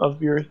off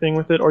of your thing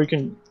with it, or you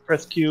can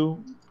press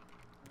Q,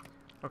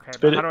 Okay,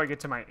 Spit but it. how do I get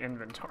to my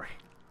inventory?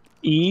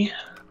 E.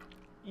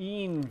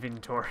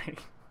 Inventory.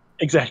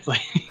 Exactly.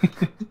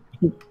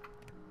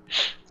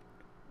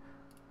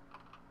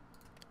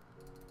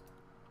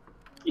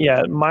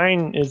 Yeah,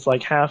 mine is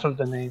like half of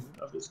the name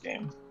of this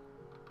game.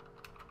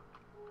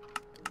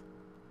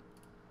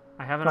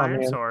 I have an Oh, iron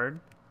man. sword,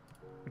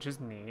 which is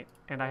neat,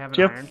 and I have an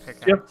Do you iron have, pickaxe.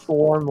 do you have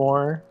 4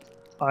 more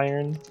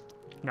iron?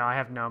 No, I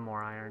have no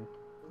more iron.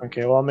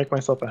 Okay, well, I'll make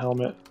myself a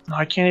helmet. No,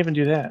 I can't even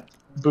do that.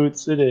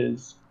 Boots it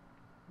is.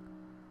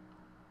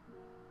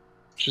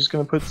 Just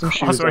gonna put some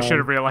shoes Also, I on. should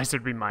have realized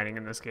there'd be mining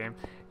in this game.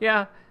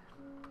 Yeah.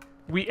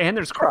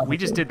 There's we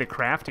just did the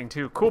crafting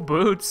too. Cool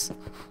boots.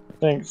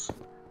 Thanks.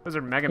 Those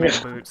are Mega Man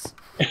Yeah. boots.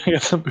 I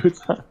got some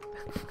boots on.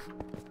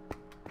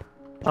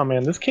 Oh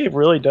man, this cave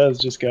really does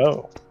just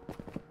go.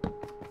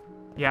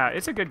 Yeah,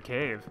 it's a good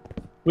cave.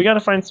 We gotta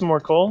find some more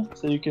coal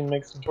so you can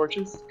make some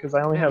torches, because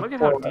I only Man, have look at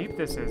 4 how left. deep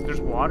this is.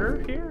 There's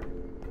water here?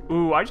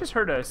 Ooh, I just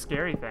heard a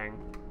scary thing.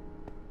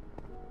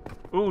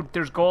 Ooh,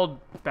 there's gold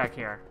back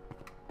here.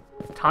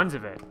 Tons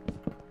of it.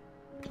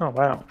 Oh,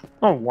 wow.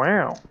 Oh,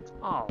 wow.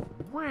 Oh,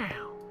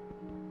 wow.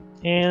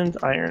 And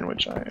iron,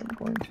 which I am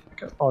going to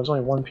pick up. Oh, there's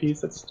only 1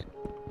 piece.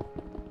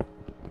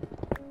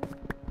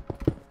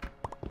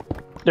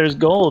 There's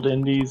gold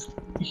in these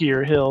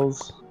here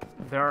hills.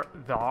 There.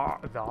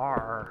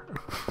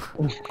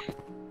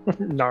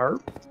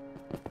 Narp.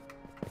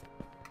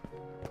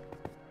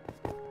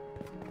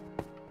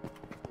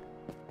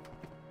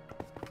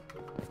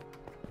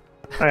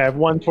 I have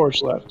 1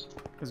 torch left.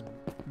 Those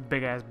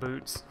big ass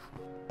boots.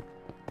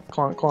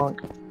 Clonk, clonk.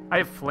 I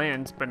have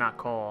flint, but not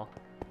coal.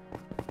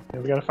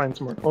 Yeah, we gotta find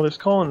some more. Oh, there's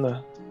coal in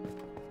the...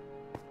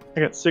 I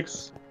got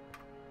 6.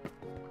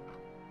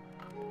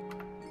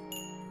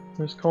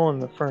 There's coal in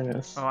the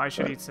furnace. Oh, I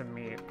should eat some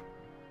meat.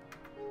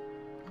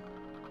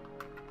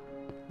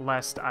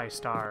 Lest I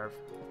starve.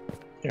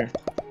 Here.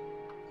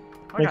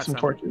 I Make got some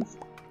torches.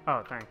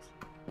 Oh, thanks.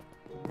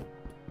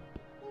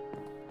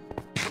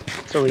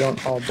 So we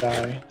don't all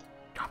die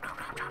Chop, chop,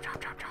 chop, chop,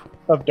 chop, chop, chop.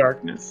 of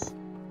darkness.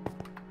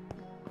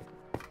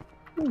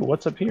 Ooh,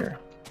 what's up here?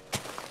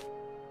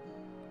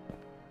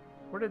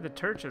 Where did the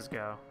torches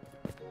go?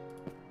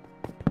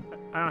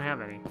 I don't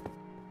have any.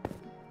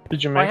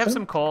 Did you Oh, make I have some?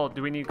 some coal.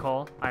 Do we need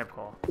coal? I have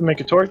coal.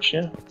 Make a torch,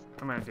 yeah.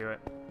 I'm gonna do it.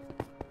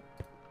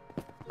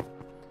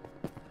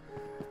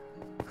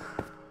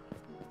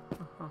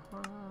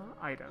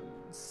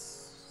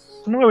 Items.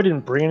 I don't know why we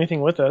didn't bring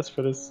anything with us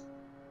for this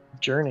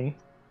journey.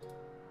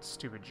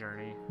 Stupid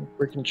journey.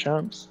 Freaking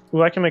chumps.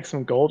 Ooh, I can make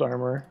some gold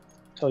armor.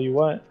 Tell you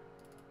what.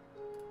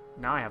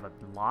 Now I have a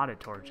lot of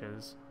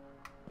torches.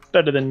 It's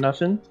better than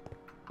nothing.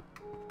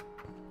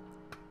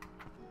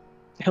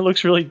 It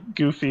looks really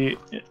goofy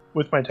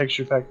with my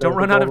texture pack. Don't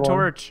run out of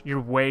torch. You're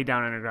way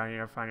down underground.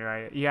 You're fine. You're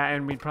right. Yeah,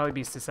 and we'd probably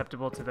be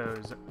susceptible to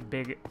those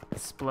big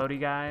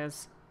explodey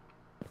guys.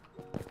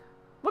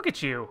 Look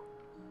at you.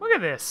 Look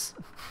at this.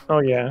 Oh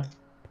yeah.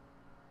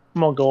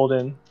 I'm all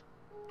golden.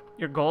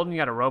 You're golden. You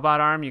got a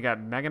robot arm. You got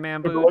Mega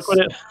Man boots. Look what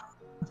it.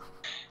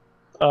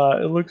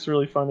 It looks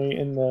really funny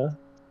in the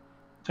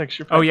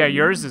texture pack. Oh yeah,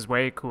 yours is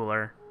way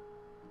cooler.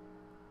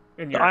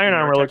 The iron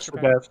armor looks the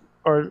best,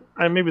 or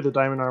maybe the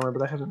diamond armor,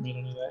 but I haven't made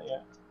any of that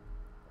yet.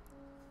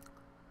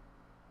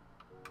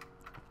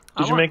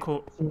 Did you make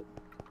cool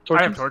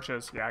torches? I have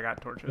torches. Yeah, I got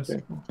torches.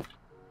 Okay, cool.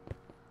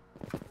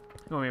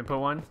 You want me to put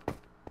one?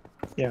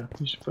 Yeah,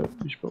 you should put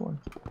one.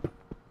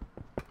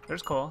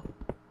 There's coal.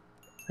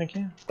 Heck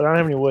yeah. But I don't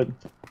have any wood.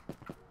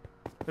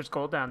 There's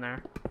gold down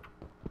there.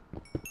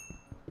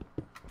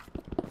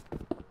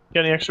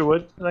 Got any extra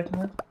wood that I can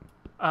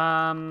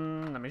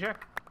have? Let me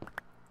check.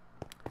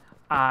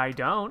 I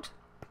don't.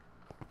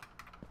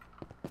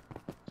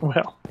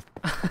 Well,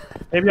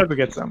 maybe I'll go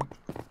get some.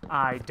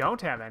 I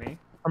don't have any.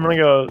 I'm gonna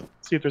go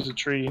see if there's a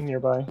tree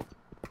nearby.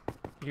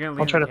 You're gonna leave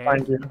I'll try the to cave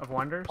find you. of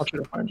wonders? I'll try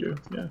to find you.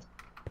 Yeah.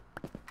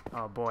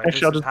 Oh boy,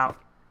 Actually,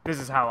 this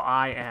is how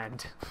I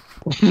end.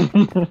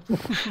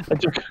 I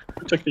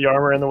took the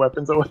armor and the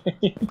weapons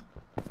away.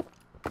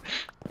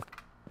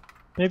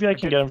 Maybe I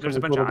can get them from There's a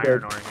this bunch little of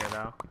iron dead. ore here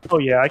though. Oh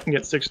yeah, I can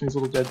get 6 from these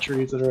little dead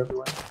trees that are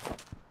everywhere.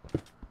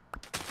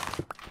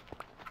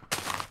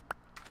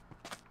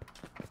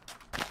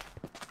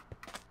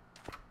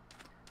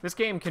 This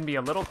game can be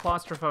a little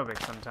claustrophobic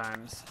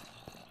sometimes.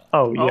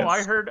 Oh yes. Oh,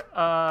 I heard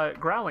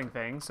growling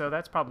thing, so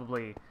that's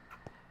probably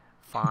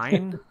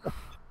fine.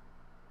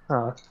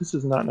 This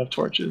is not enough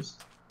torches.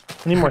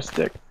 I need more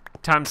sticks.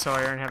 Tom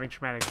Sawyer and having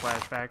traumatic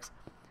flashbacks.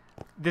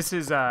 This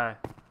is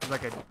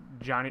like a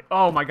Johnny.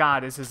 Oh my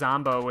God! It's a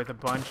Zombo with a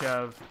bunch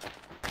of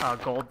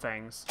gold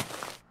things.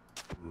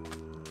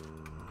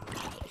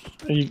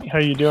 How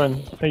you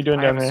doing? How you doing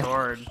I down have a there?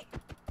 sword.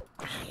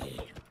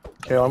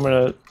 Okay,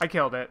 well, I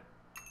killed it.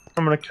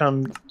 I'm gonna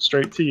come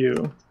straight to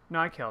you. No,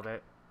 I killed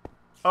it.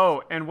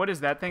 Oh, and what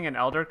is that thing? An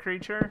elder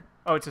creature?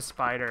 Oh, it's a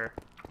spider.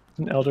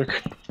 An elder.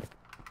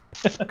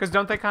 Because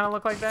don't they kind of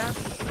look like that?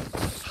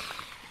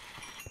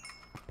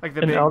 Like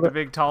the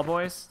big tall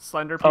boys,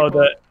 slender people. Oh,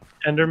 the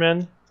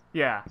Endermen.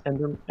 Yeah.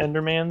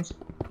 Endermans.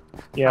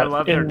 Yeah. I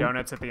love their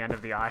donuts at the end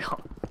of the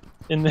aisle.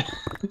 In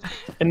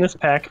this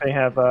pack, they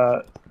have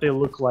they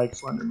look like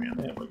Slenderman.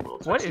 They have like little.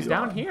 What is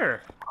down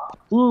here?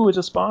 Ooh, it's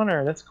a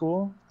spawner. That's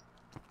cool.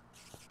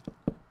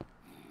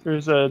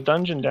 There's a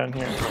dungeon down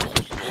here.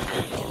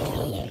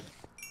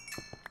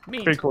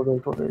 Neat. Very cool. Very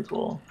cool. Very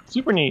cool.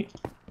 Super neat.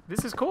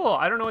 This is cool.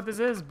 I don't know what this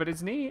is, but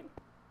it's neat.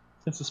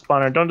 It's a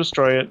spawner. Don't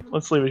destroy it.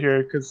 Let's leave it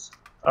here because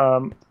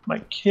my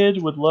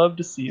kid would love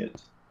to see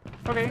it.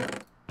 Okay.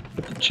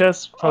 But the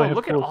chest Oh, probably have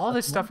look at cool all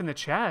this stuff. stuff in the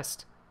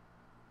chest.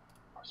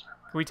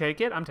 Can we take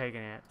it? I'm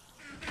taking it.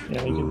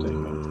 Yeah, you can take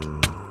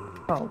it.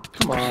 Oh,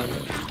 come on.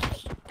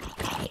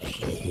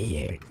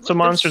 So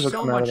monsters will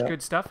There's so come out of much that.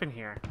 good stuff in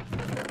here.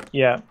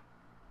 Yeah.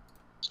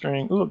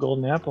 String. Ooh, a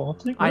golden apple. I'll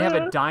take I have a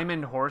that.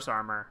 diamond horse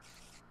armor.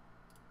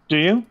 Do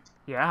you?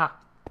 Yeah.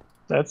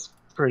 That's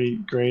pretty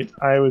great.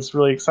 I was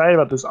really excited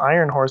about this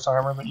iron horse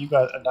armor, but you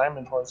got a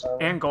diamond horse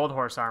armor. And gold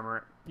horse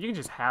armor. You can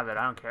just have it.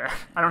 I don't care.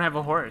 I don't have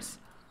a horse.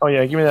 Oh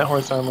yeah, give me that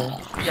horse armor.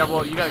 Yeah,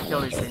 well, you gotta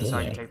kill these things so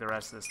I can take the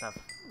rest of the stuff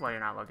while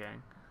you're not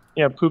looking.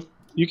 Yeah, poop.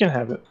 You can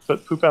have it,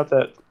 but poop out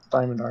that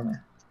diamond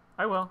armor.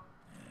 I will.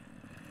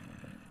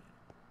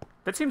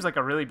 That seems like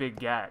a really big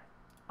get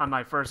on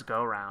my first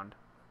go round.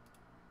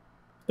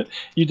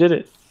 You did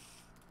it.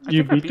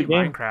 You beat the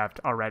game.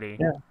 Minecraft already.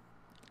 Yeah.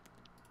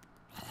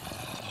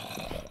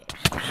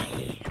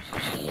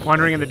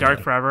 Wandering in the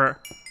dark forever.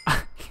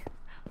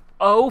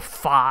 Oh,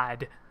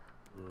 FOD.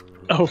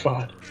 Oh,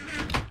 FOD.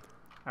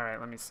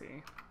 Alright, let me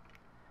see.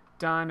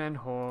 Diamond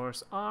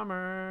horse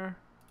armor.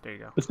 There you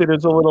go. See,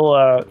 there's a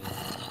little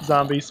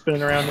zombie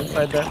spinning around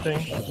inside that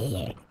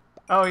thing.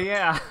 Oh,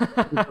 yeah.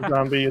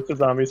 It's a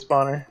zombie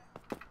spawner.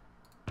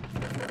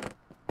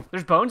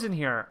 There's bones in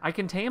here. I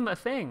can tame a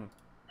thing.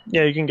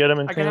 Yeah, you can get them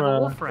and I can tame have a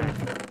wolf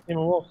friend. Tame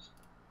a wolf.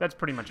 That's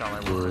pretty much all I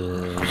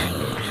want.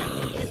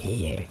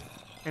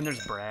 And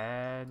there's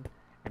bread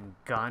and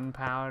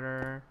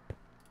gunpowder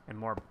and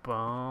more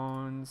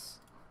bones.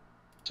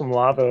 Some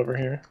lava over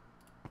here.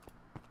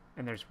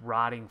 And there's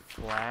rotting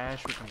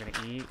flesh, which I'm gonna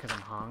eat because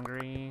I'm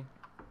hungry.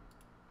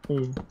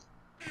 Ooh.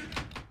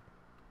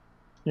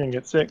 You're gonna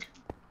get sick.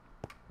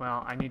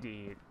 Well, I need to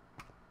eat.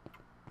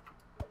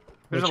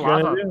 There's What a you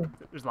gonna lava. do?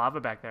 There's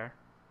lava back there.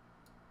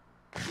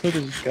 Look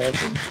at this guy.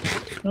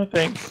 No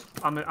thanks.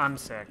 I'm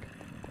sick.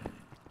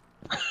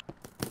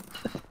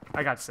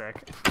 I got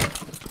sick.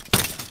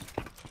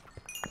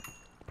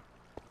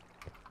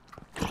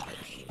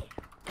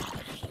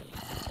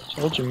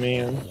 Told you,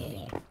 man.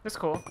 It's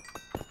cool.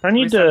 I At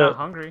need least I'm not to.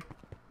 hungry.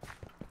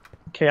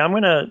 Okay, I'm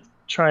gonna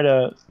try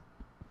to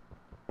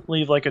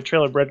leave like a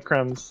trail of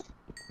breadcrumbs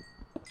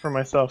for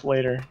myself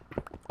later.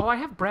 Oh, I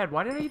have bread.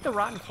 Why did I eat the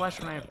rotten flesh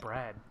when I have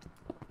bread?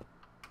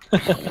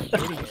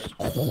 Idiot.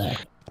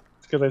 It's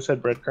because I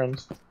said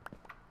breadcrumbs.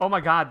 Oh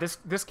my god,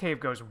 this cave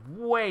goes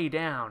way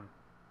down.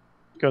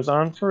 Goes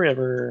on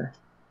forever.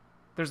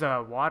 There's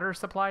a water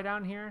supply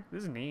down here.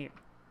 This is neat.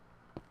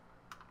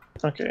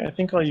 Okay, I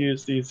think I'll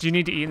use these. Do you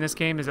need to eat in this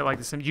game? Is it like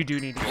the sim? You do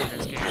need to eat in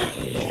this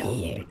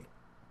game.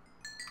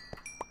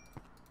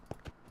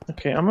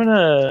 Okay, I'm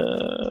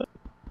gonna.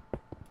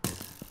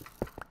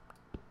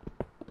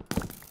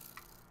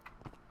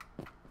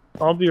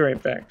 I'll be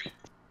right back.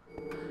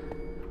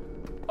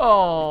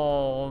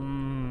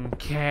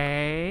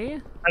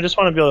 Okay. I just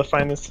want to be able to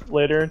find this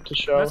later to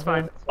show. That's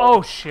fine.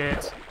 Oh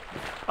shit.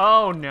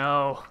 Oh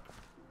no.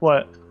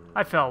 What?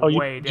 I fell Oh,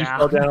 way you down.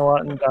 fell down a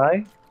lot and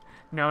die?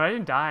 No, I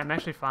didn't die. I'm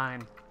actually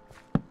fine.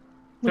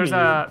 Look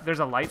There's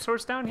a light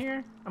source down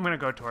here. I'm gonna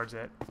go towards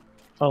it.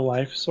 A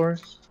life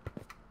source?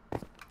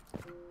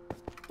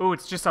 Ooh,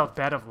 it's just a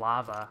bed of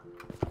lava.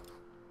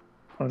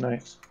 Oh,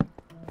 nice.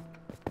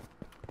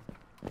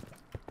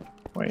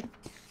 Wait.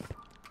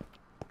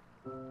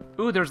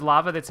 Ooh, there's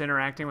lava that's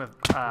interacting with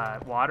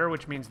water,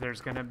 which means there's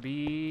gonna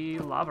be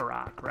lava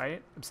rock,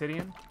 right?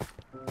 Obsidian?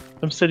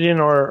 Obsidian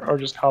or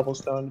just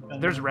cobblestone.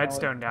 There's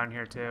redstone down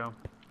here too.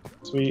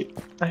 Sweet.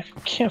 I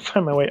can't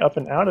find my way up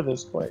and out of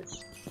this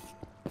place.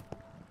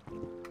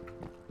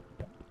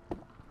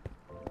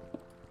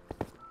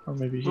 Or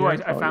maybe here. Ooh, I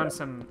Oh, found yeah.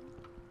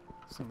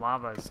 some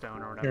lava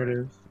stone or whatever. Here it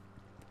is.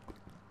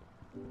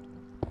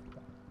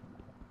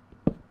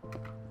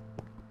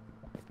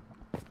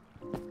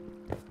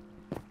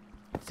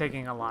 It's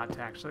taking a lot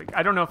to actually.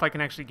 I don't know if I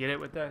can actually get it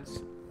with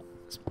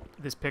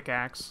this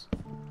pickaxe.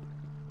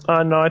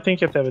 No, I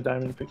think you have to have a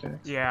diamond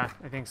pickaxe. Yeah,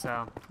 I think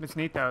so. It's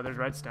neat though. There's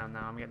redstone though.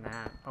 I'm getting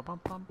that.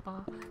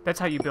 That's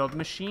how you build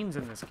machines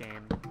in this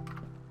game.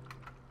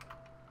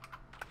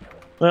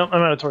 Well,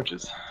 I'm out of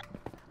torches.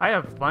 I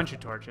have a bunch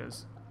of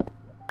torches.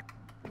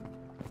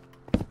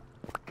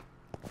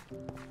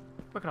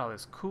 Look at all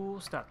this cool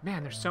stuff.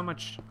 Man, there's so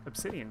much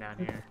obsidian down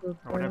here. Or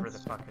whatever the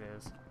fuck it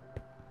is.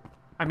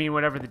 I mean,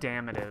 whatever the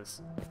damn it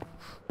is.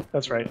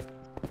 That's right.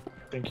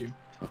 Thank you.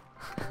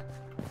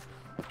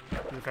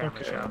 The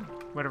family Okay. show.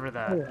 Whatever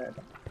Go the ahead.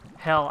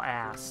 hell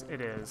ass it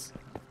is.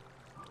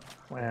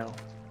 Wow.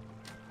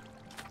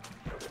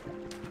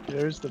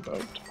 There's the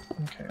boat.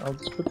 Okay, I'll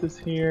just put this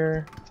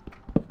here.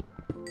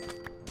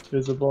 It's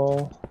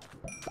visible.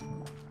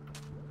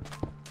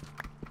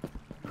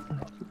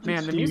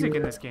 Man, the music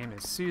in this game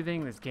is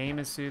soothing. This game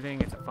is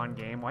soothing. It's a fun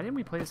game. Why didn't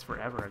we play this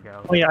forever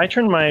ago? Oh yeah, I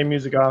turned my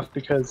music off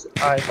because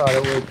I thought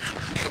it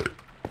would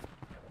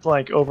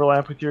like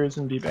overlap with yours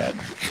and be bad.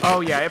 Oh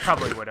yeah, it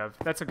probably would have.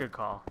 That's a good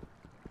call.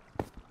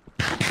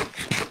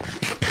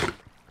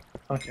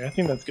 Okay, I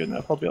think that's good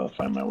enough. I'll be able to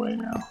find my way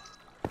now.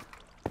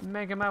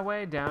 Making my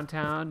way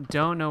downtown.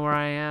 Don't know where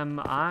I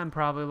am. I'm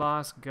probably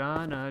lost.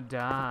 Gonna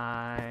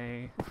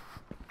die.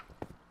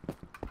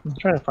 I'm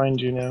trying to find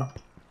you now.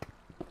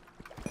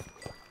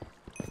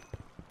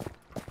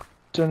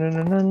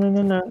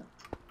 Dun-dun-dun-dun-dun-dun.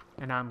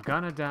 And I'm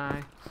gonna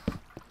die.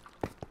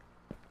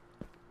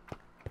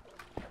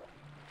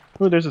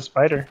 Ooh, there's a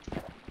spider.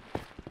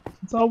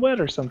 It's all wet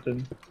or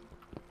something.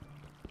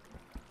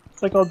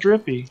 It's like all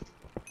drippy.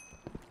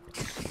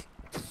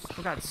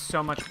 We got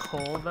so much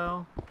coal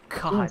though.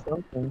 God.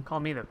 Something. Call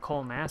me the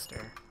coal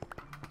master.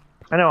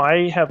 I know,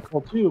 I have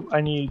coal too.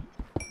 I need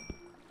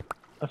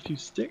a few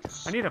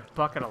sticks. I need a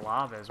bucket of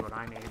lava is what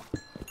I need.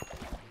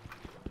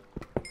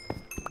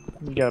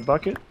 You got a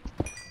bucket?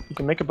 You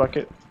can make a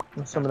bucket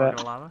with some of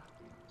that lava?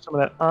 some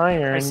of that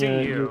iron. I see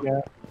you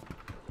got.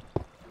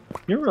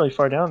 You're really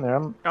far down there.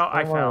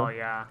 I fell,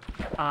 yeah.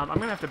 I'm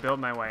gonna have to build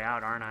my way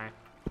out, aren't I?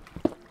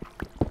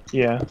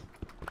 Yeah.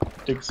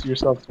 Dig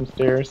yourself some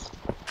stairs.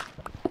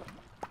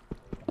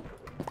 I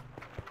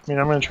mean,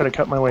 I'm gonna try to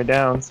cut my way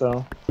down,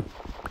 so.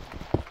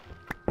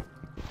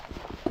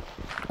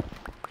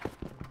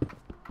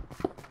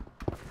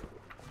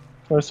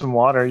 There's some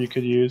water you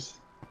could use.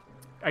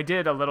 I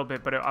did a little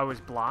bit, but I was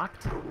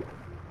blocked.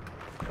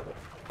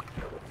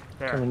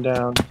 There. Coming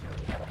down.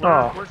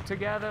 We're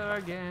together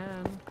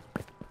again.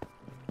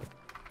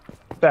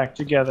 Back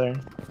together.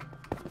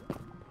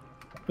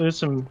 There's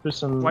some.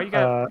 Why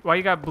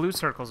you got blue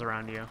circles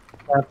around you?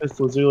 Lapis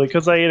lazuli,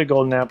 because I ate a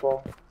golden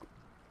apple.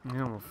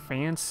 No,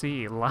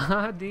 fancy.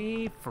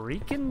 La-di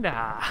freaking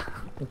da.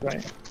 Okay.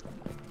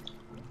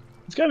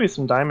 There's gotta be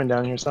some diamond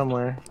down here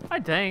somewhere. I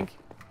think.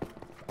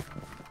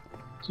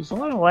 There's a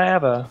lot of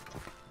lava.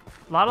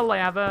 A lot of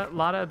lava, a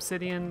lot of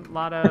obsidian, a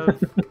lot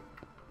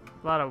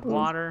of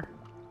water.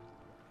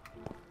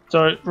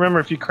 So remember,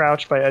 if you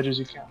crouch by edges,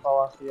 you can't fall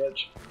off the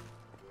edge.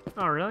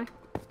 Oh, really?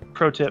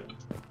 Pro tip.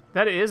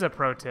 That is a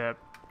pro tip.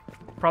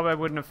 Probably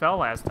wouldn't have fell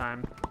last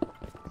time.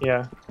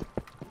 Yeah.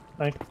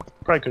 I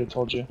probably could have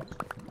told you.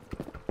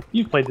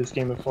 You've played this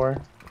game before.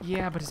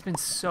 Yeah, but it's been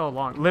so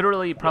long.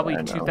 Literally, probably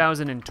Yeah,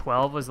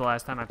 2012 was the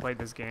last time I played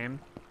this game.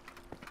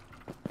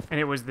 And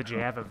it was the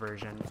Java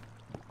version.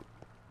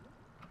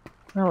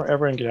 Now we're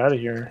ever gonna get out of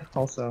here,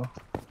 also.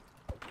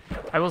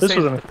 I will This say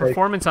was a the mistake.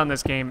 performance on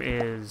this game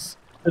is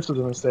This was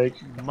a mistake.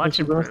 much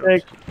This was a improved.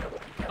 mistake.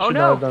 Oh Should not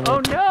no! have done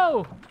Oh that.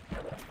 no!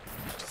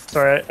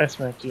 Sorry, I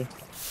smacked you.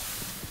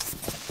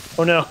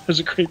 Oh no,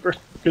 there's a creeper.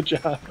 Good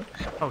job.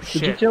 Oh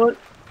shit! Did you kill it?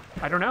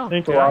 I don't know. I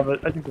think the Did I? lava.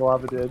 I think the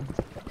lava did.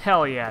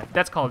 Hell yeah!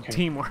 That's called Okay.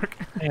 teamwork.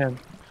 Man,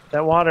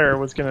 that water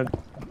was gonna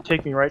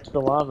take me right to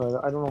the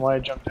lava. I don't know why I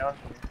jumped down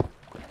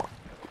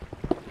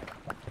here.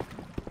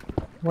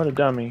 What a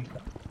dummy.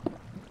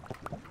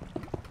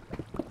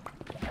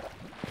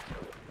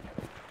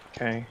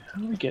 Okay,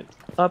 how do we get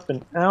up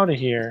and out of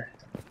here?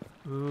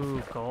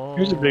 Ooh, gold.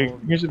 Here's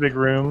a big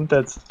room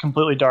that's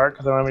completely dark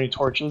because I don't have any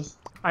torches.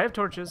 I have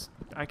torches.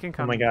 I can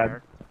come. Oh my God.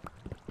 there.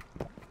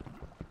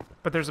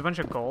 But there's a bunch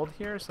of gold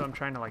here, so I'm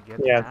trying to like get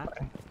Yeah, that. it's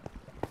fine.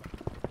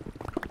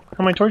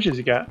 How many torches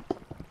you got?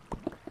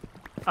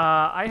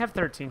 I have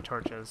 13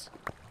 torches.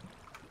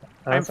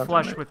 I'm That's not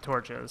flush right. with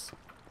torches.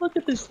 Look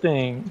at this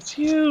thing. It's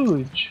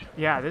huge.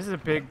 Yeah, this is a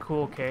big,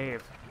 cool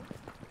cave.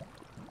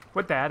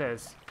 What that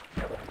is?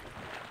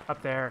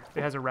 Up there.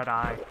 It has a red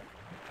eye.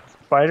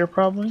 Spider,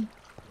 probably?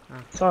 Oh.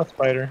 I saw a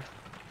spider.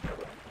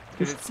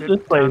 Did This- it sit this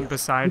down place-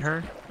 beside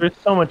her? There's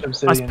so much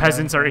Us obsidian.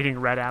 peasants are eating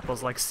red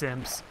apples like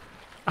Sims.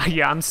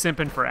 Yeah, I'm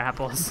simping for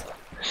apples.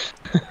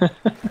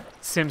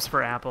 Sims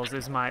for Apples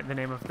is the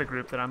name of the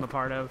group that I'm a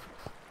part of.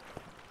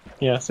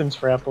 Yeah, Sims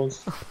for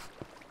apples.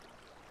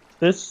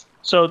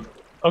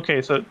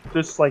 Okay, so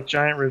this like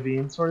giant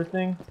ravine sort of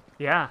thing.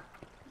 Yeah.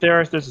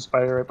 There's a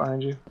spider right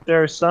behind you.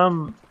 There are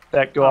some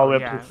that go all the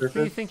way up to the Who do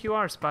you surface. think you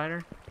are,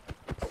 Spider?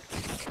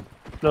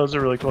 Those are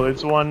really cool.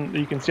 There's one that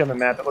you can see on the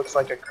map that looks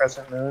like a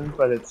crescent moon,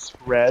 but it's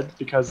red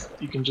because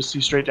you can just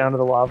see straight down to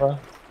the lava.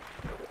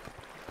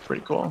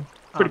 Pretty cool.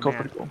 Pretty cool,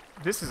 man. pretty cool.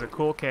 This is a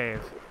cool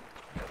cave.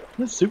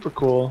 That's super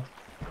cool.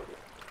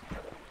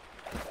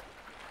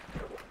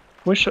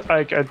 Wish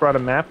I brought a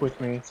map with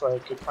me so I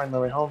could find my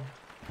way home.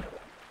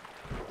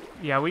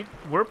 Yeah,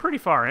 we're pretty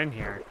far in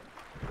here.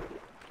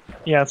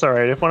 Yeah, it's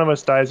alright. If one of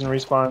us dies and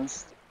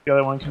respawns, the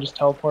other one can just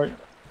teleport.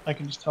 I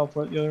can just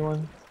teleport the other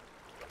one.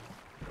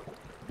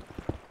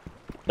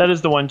 That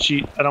is the one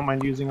cheat I don't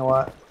mind using a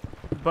lot.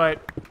 But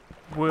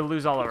we'll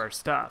lose all of our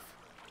stuff.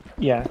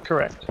 Yeah,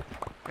 correct.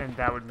 And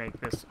that would make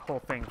this whole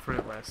thing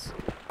fruitless.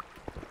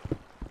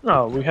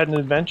 Oh, we had an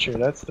adventure.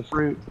 That's the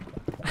fruit.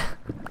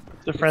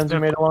 The friends we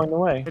made along the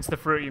way. It's the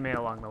fruit you made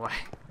along the way.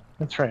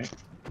 That's right.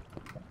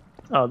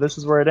 Oh, this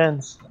is where it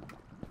ends.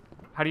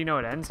 How do you know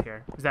it ends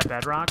here? Is that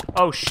bedrock?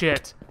 Oh,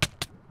 shit.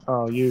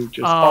 Oh, you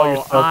just all your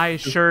Oh, stuff I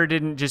sure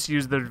didn't just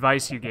use the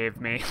advice you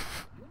gave me.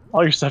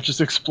 all your stuff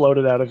just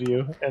exploded out of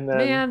you, and then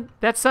Man,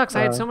 that sucks.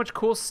 I had so much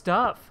cool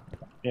stuff.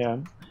 yeah.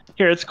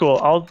 Here, it's cool.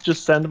 I'll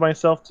just send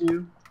myself to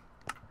you.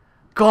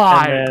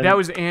 God, And then- that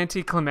was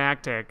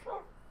anticlimactic.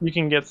 You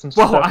can get some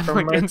Whoa, stuff I'm from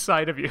like my...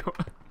 inside of you.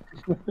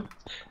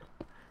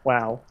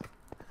 Wow.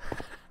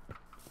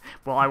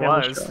 Well, I Yeah,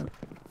 let's was. try.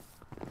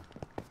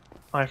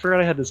 Oh, I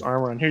forgot I had this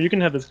armor on. Here, you can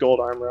have this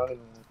gold armor on.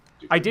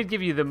 I did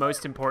give you the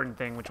most important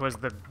thing, which was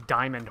the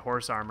diamond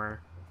horse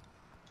armor.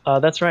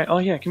 That's right. Oh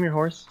yeah, come here,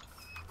 horse.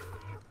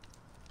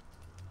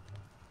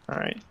 All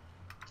right.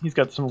 He's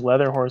got some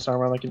leather horse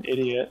armor like an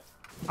idiot.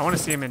 I want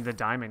to see him in the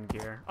diamond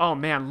gear. Oh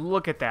man,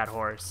 look at that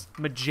horse.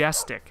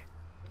 Majestic.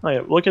 Oh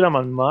yeah, look at him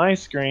on my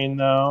screen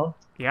though.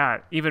 Yeah,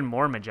 even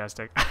more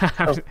majestic.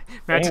 Oh,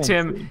 Imagine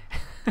fancy.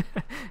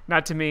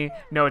 Not to me.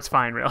 No, it's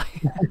fine, really.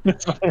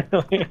 It's fine,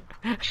 really.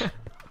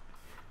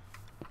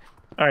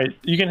 Alright,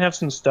 you can have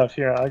some stuff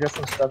here. I got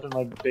some stuff in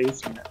my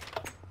basement.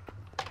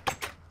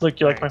 Look,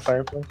 you like my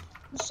fireplace?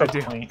 It's so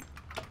quaint.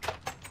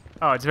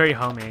 Oh, it's very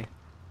homey.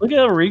 Look at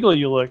how regal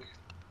you look.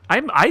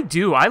 I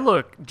do. I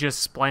look just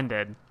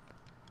splendid.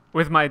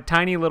 With my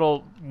tiny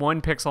little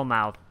 1 pixel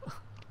mouth.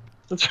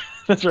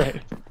 That's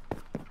right.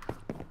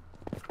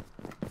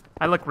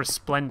 I look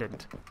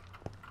resplendent.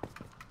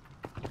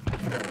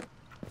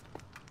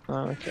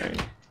 Okay.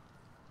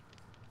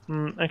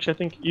 Actually, I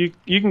think you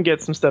can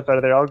get some stuff out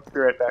of there. I'll be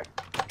right back.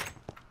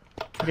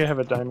 I'm gonna have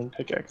a diamond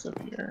pickaxe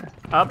up here.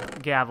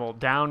 Up gavel,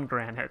 down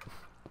granite.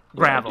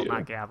 Gravel,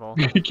 not gavel.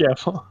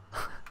 Gavel.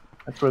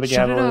 That's where the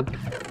gavel is.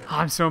 Oh,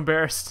 I'm so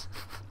embarrassed.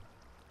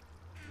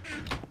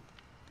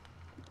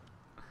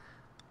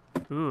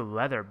 Ooh,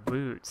 leather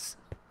boots.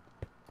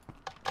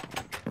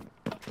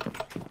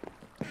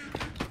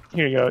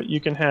 Here you go. You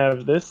can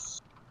have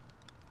this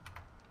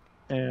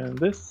and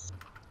this.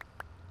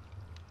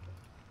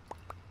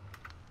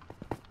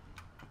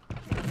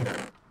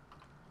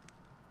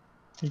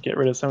 Get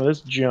rid of some of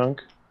this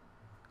junk.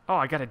 Oh,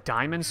 I got a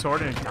diamond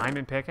sword and a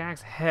diamond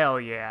pickaxe?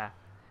 Hell yeah.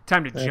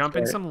 Time to jump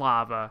in some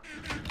lava.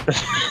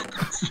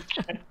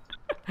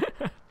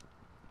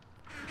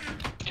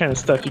 Kind of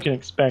stuff you can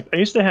expect. I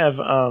used to have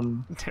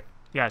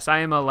Yes, I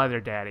am a leather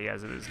daddy,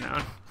 as it is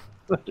known.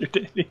 Leather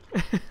daddy.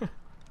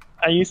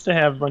 I used to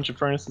have a bunch of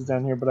furnaces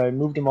down here, but I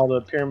moved them all to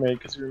the pyramid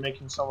because we were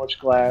making so much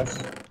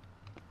glass.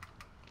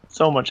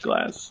 So much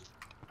glass.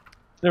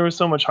 There was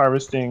so much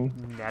harvesting.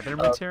 Nether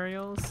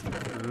materials?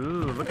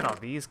 Ooh, look at all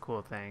these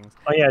cool things.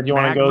 Oh yeah, do you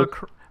want to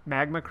go?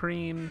 Magma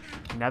cream,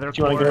 nether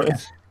do you want to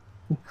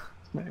go?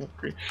 Magma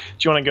cream. Do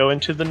you want to go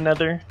into the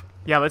nether?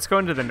 Yeah, let's go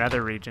into the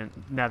nether region.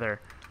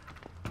 Nether.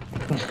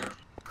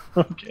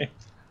 Okay.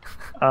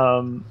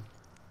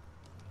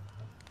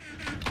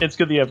 It's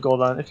good that you have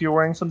gold on. If you're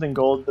wearing something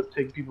gold, the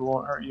pig people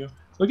won't hurt you.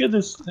 Look at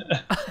this.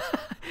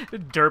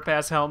 Derp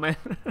ass helmet.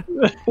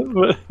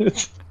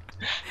 It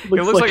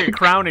looks like a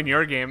crown in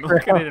your game.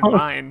 Look at it in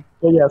mine.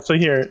 Well, yeah, so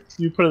here,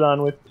 you put it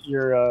on with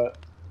your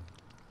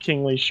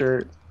kingly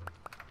shirt.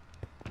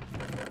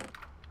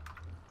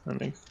 Trying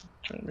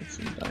to make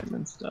some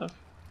diamond stuff.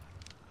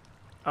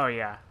 Oh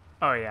yeah.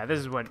 Oh yeah, this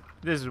is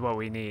what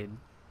we need.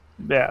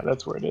 Yeah,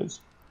 that's where it is.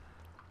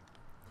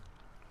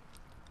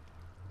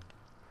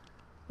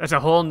 That's a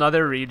whole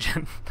nother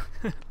region.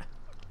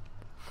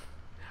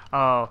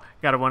 Oh,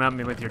 gotta one-up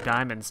me with your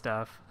diamond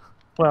stuff.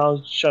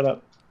 Well, shut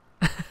up.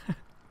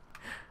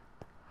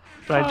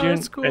 But I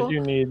cool. I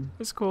do need.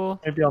 It's cool.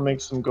 Maybe I'll make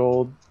some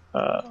gold.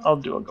 I'll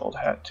do a gold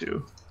hat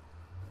too.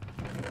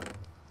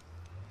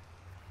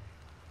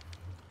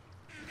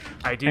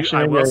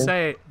 Actually, I will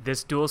say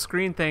this dual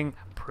screen thing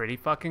pretty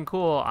fucking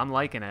cool. I'm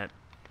liking it.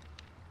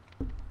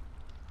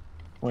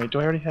 Wait, do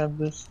I already have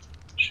this?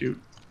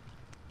 Shoot.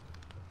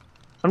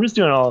 I'm just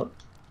doing all.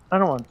 I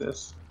don't want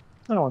this.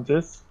 I don't want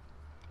this.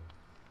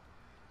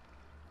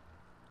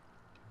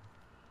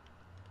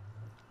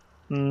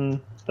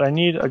 But I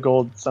need a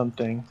gold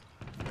something,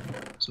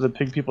 so the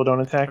pig people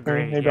don't attack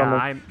me. Maybe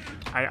yeah,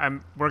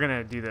 we're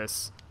gonna do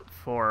this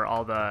for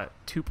all the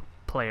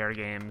 2-player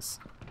games.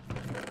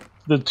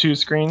 The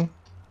 2-screen.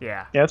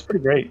 Yeah. Yeah, it's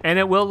pretty great. And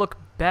it will look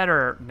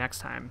better next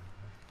time.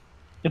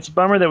 It's a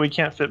bummer that we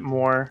can't fit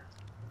more.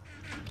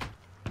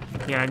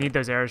 Yeah, I need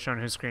those arrows showing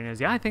whose screen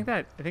is. Yeah, I think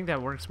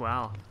that works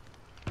well.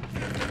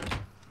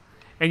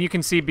 And you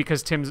can see,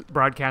 because Tim's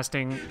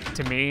broadcasting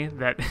to me,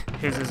 that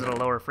his is at a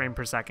lower frame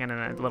per second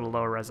and a little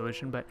lower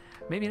resolution, but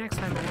maybe next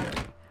time it won't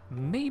be.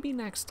 Maybe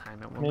next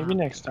time it will. Maybe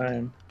next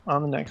time.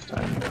 On the next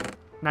time.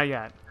 Not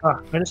yet.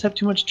 I just have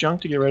too much junk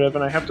to get rid of,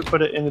 and I have to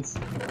put it in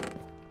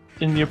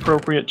the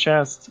appropriate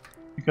chest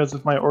because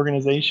of my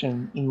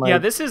organization. Yeah,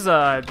 this is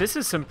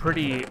some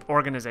pretty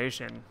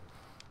organization.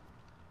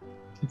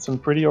 It's some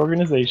pretty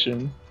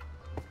organization.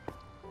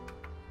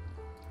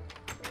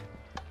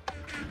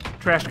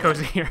 Trash goes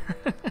here.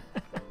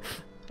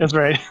 That's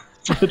right.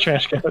 That's where the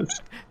trash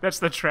goes. That's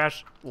the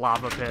trash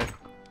lava pit.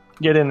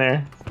 Get in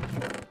there.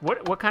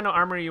 What kind of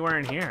armor are you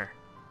wearing here?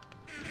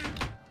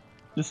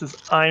 This is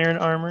iron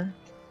armor.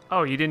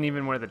 Oh, you didn't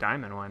even wear the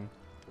diamond one.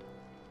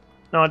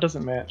 No, it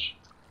doesn't match.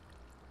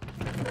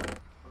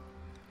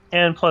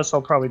 And plus,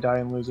 I'll probably die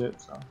and lose it,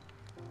 so.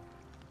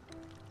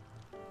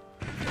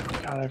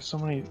 God, I have so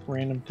many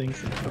random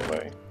things to put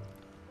away.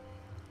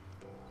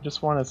 I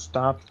just want to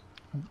stop,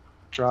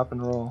 drop,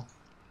 and roll.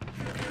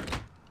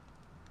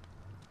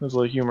 There's a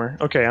little humor.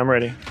 Okay, I'm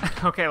ready.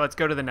 Okay, let's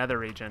go to the nether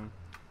region.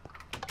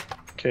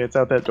 Okay, it's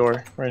out that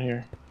door, right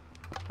here.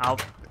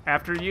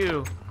 After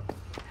you.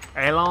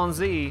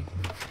 Allons-y.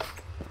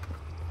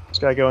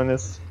 Just gotta go in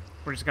this.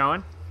 We're just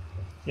going?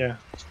 Yeah.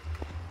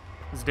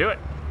 Let's do it.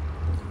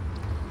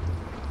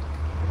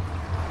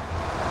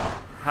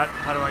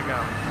 How do I go?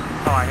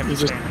 Oh, I have to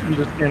stand. You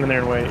just stand in there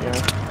and wait,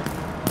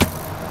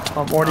 yeah.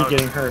 I'm already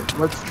getting hurt.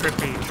 Let's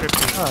trippy.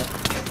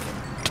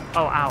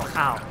 Oh,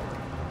 ow.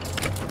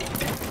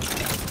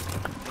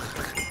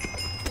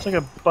 It's like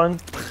a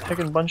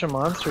heckin' bunch of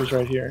monsters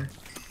right here.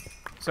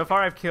 So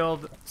far, I've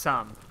killed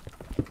some.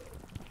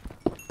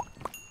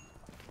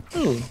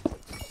 Ooh.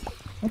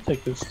 I'll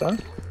take this stuff.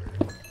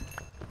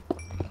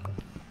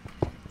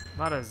 A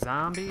lot of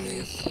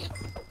zombies.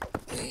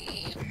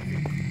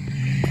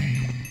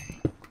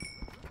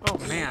 Oh,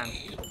 man.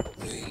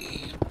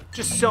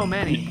 Just so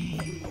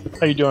many.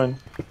 How you doing?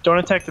 Don't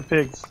attack the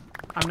pigs.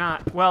 I'm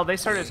not... Well, they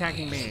started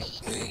attacking me.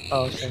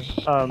 Oh, okay.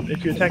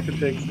 If you attack the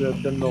pigs,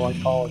 then they'll, like,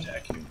 all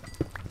attack you.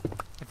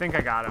 I think I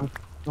got him.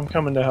 I'm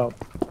coming to help.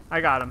 I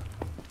got him.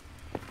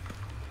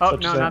 Oh,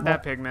 no, not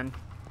that pigman.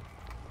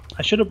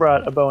 I should have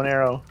brought a bow and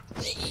arrow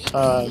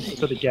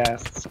for the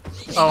ghasts.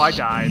 Oh, I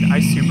died.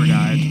 I super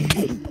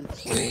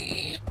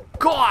died.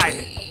 God!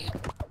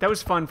 That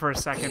was fun for a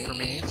second for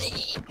me.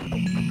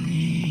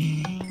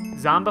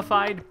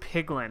 Zombified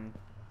piglin.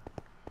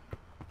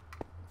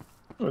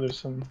 Oh, there's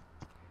some...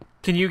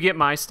 Can you get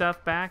my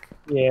stuff back?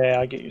 Yeah,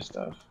 I'll get your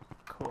stuff.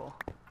 Cool.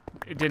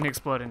 It didn't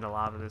explode into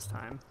lava this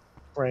time.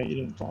 Right, you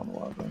didn't fall in the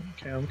lava.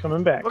 Okay, I'm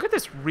coming back. Look at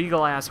this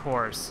regal-ass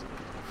horse.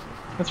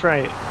 That's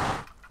right.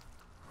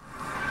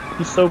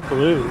 He's so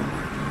blue.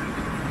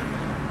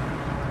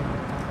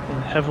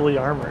 And heavily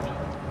armored.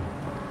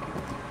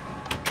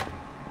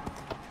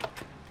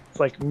 It's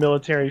like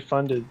military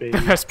funded, baby.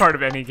 The best part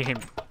of any game.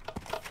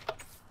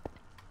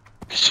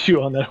 Shoot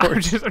on that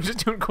horse. I'm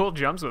just doing cool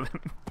jumps with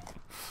him.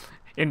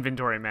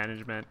 Inventory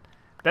management.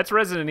 That's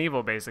Resident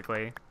Evil,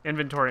 basically.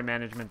 Inventory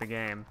management, the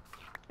game.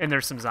 And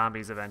there's some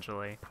zombies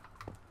eventually.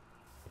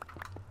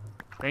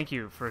 Thank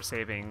you for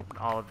saving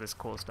all of this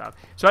cool stuff.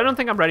 So I don't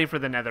think I'm ready for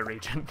the Nether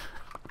region.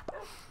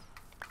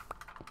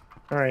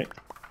 Alright.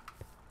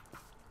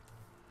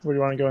 Where do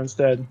you want to go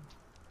instead?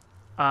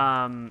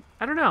 I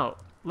don't know.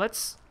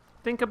 Let's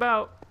think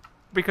about...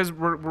 Because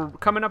we're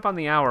coming up on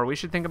the hour, we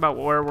should think about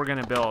where we're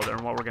going to build and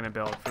what we're going to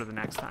build for the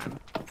next time.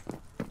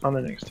 On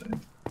the next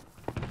time.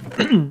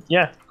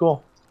 Yeah,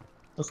 cool.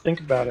 Let's think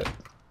about it.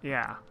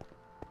 Yeah.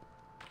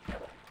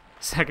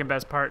 Second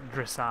best part,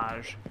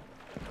 dressage.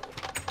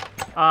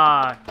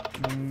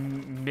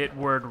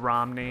 Mitward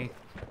Romney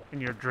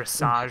and your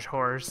dressage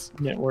horse.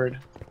 Mitward.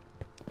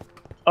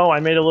 Oh, I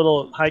made a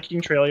little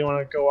hiking trail. You want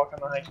to go walk on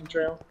the hiking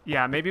trail?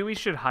 Yeah, maybe we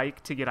should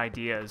hike to get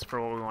ideas for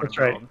what we want to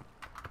build.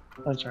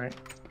 Right. That's right.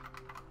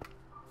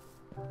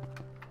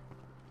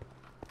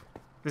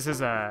 This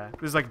is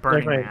like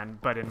Burning Man,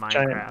 but in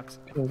Minecraft.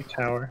 Pink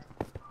tower.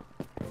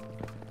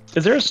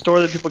 Is there a store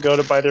that people go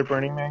to buy their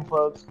Burning Man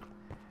clothes?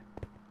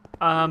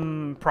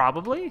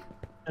 Probably.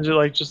 Is it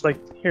like just like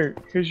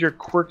here's your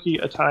quirky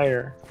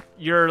attire?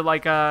 You're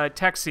like a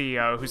tech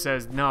CEO who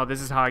says, no,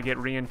 this is how I get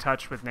in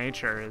touch with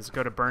nature, is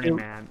go to Burning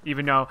Man,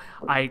 even though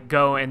I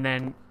go and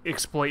then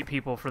exploit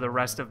people for the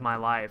rest of my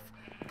life.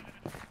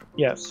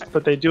 Yes,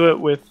 but they do it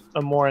with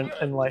a more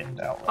enlightened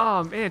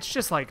outlook. It's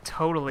just like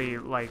totally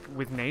like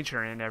with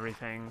nature and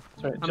everything.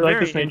 Sorry, I'm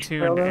very in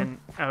tune and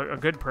a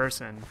good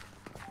person.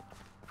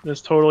 This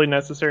totally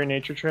necessary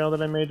nature trail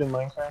that I made in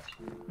Minecraft.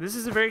 This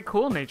is a very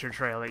cool nature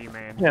trail that you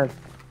made. Yeah,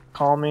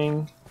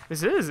 calming.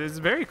 It's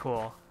very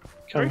cool.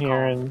 Come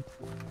here and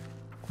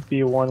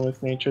be one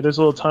with nature. There's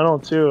a little tunnel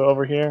too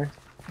over here.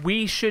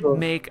 We should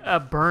make a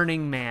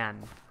Burning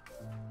Man.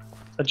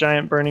 A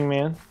giant Burning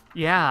Man?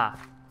 Yeah.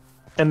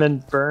 And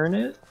then burn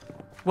it?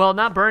 Well,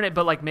 not burn it,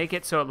 but like make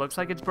it so it looks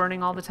like it's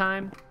burning all the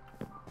time.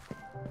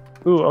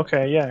 Ooh,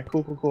 okay, yeah,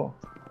 cool.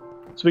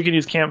 So we could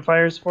use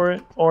campfires for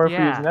it, or if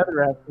we use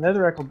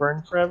netherrack will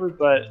burn forever,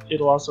 but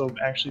it'll also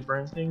actually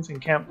burn things,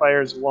 and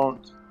campfires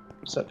won't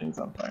set things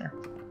on fire.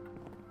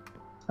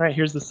 Alright,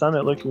 here's the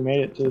summit. Look, we made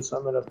it to the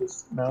summit of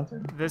this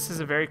mountain. This is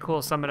a very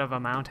cool summit of a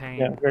mountain.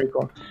 Yeah, very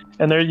cool.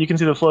 And there you can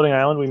see the floating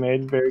island we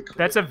made, very cool.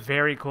 That's a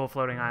very cool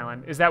floating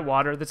island. Is that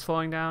water that's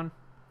flowing down?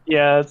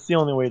 Yeah, it's the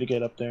only way to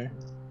get up there.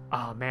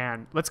 Oh,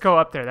 man. Let's go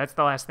up there. That's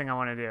the last thing I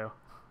want to do.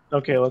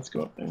 Okay, let's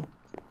go up there.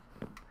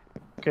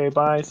 Okay,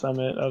 bye,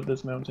 summit of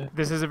this mountain.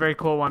 This is a very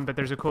cool one, but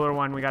there's a cooler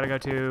one we gotta go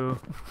to.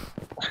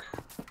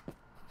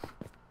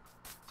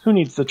 Who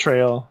needs the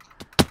trail?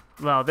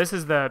 Well, this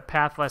is the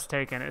path less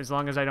taken, as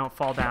long as I don't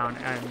fall down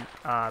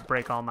and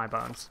break all my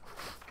bones.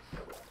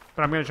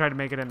 But I'm gonna try to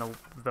make it in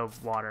the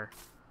water.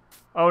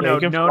 Oh, yeah,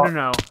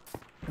 no.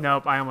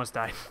 Nope, I almost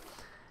died.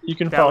 You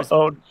can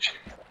fall.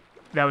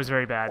 That was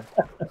very bad.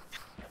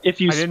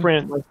 If you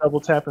sprint, like double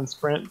tap and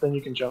sprint, then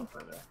you can jump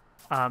further.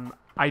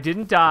 I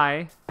didn't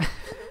die.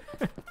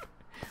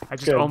 I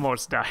just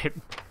almost died.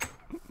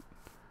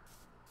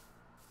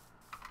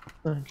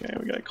 Okay,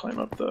 we gotta climb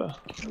up the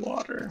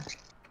water.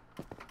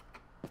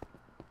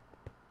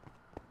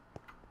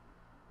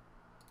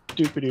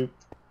 Doop-a-doop.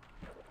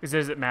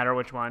 Does it matter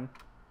which one?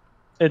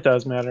 It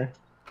does matter.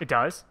 It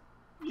does?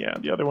 Yeah,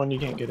 the other one you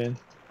can't get in.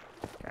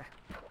 Okay.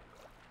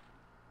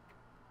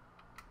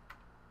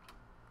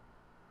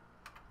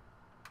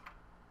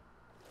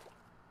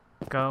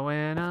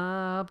 Going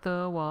up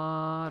the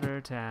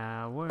water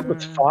tower. Oh,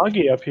 it's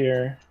foggy up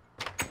here.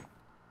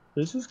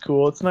 This is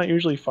cool. It's not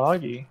usually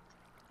foggy.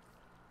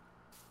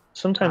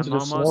 Sometimes it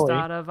is almost snowy.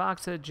 out of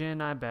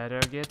oxygen. I better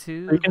get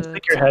to. You can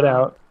stick your head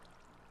out.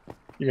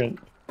 You're gonna.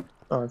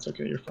 Oh, it's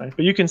okay. You're fine.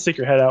 But you can stick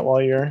your head out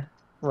while you're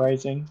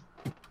rising.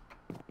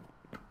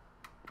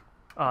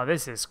 Oh,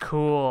 this is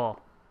cool.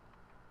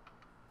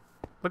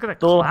 Look at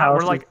the little cloud.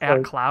 house We're like is at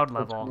so- cloud so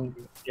level. tiny.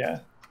 Yeah.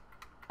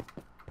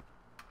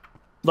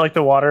 Like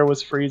the water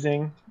was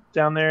freezing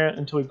down there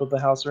until we built the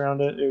house around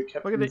it. It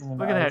kept Look at freezing in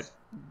the look at that ice.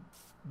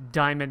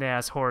 diamond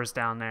ass horse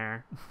down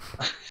there.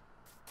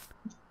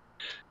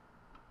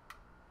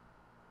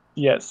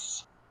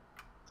 Yes.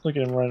 Look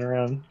at him running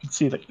around. You can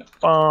see like the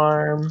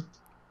farm. You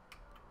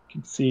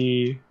can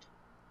see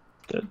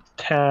the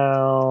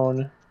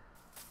town.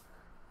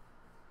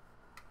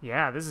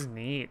 Yeah, this is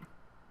neat.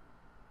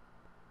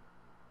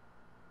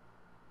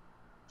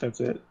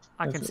 That's it.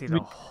 I That's can it. see the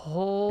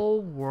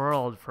whole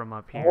world from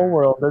up The here. whole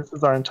world. This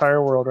is our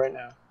entire world right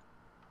now.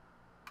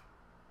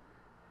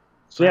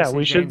 So yeah, Honestly,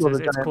 we should Jane build says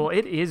a it's giant, cool.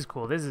 It is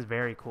cool. This is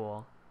very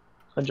cool.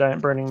 a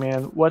giant Burning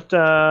Man. What?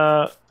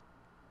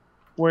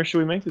 Where should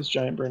we make this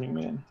giant Burning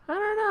Man? I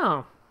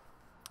don't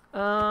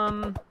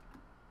know.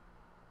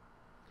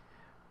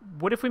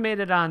 What if we made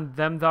it on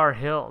them thar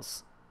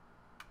hills?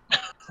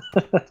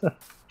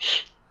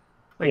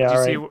 Like, Yeah, do you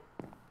all see, right.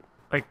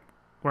 like,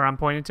 where I'm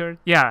pointing toward?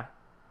 Yeah.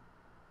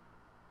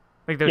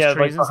 Like those Yeah, trees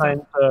like and stuff?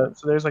 behind the.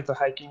 So there's like the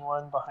hiking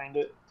one behind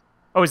it.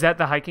 Oh, is that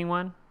the hiking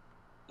one?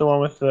 The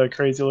one with the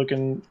crazy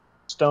looking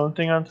stone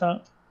thing on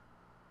top.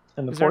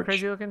 And the Is there a porch.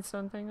 crazy looking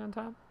stone thing on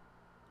top?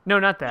 No,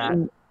 not that.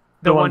 Mm,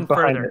 The one one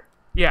behind further. it.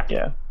 Yeah.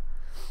 Yeah.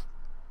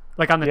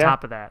 Like on the Yeah.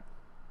 top of that.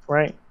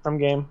 Right. I'm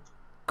game.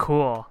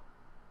 Cool.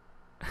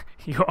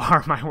 You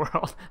are my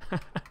world.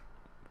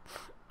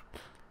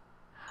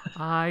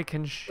 I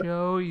can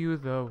show you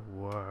the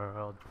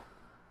world.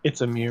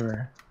 It's a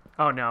mirror.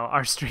 Oh no,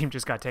 our stream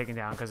just got taken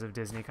down because of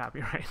Disney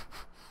copyright.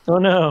 Oh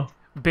no.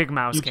 Big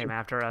Mouse You came too.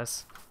 after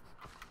us.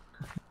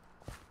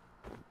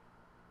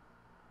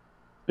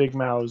 Big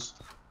Mouse.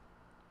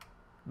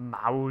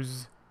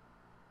 Mouse.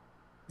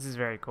 This is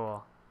very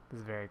cool. This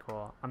is very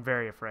cool. I'm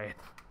very afraid.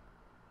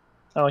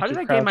 I like How did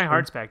your I gain my crouching.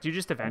 hearts back? Do you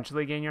just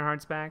eventually gain your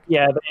hearts back?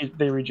 Yeah,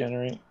 they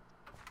regenerate.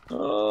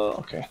 Oh,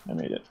 okay. I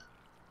made it.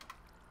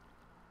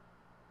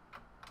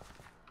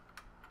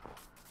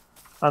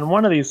 On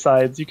one of these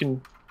sides, you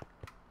can,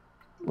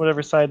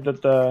 whatever side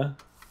that the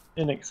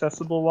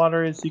inaccessible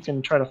water is, you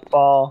can try to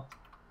fall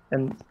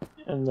and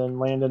then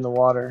land in the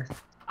water.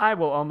 I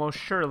will almost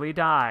surely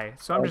die,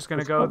 so I'm Oh, just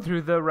gonna it's go fun.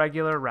 through the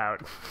regular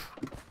route.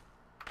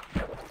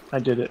 I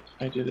did it.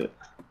 I did it.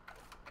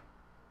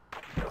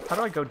 How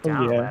do I go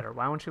down a yeah. ladder?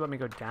 Why won't you let me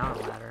go down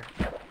a ladder?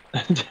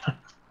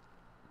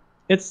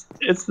 It's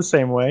the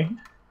same way.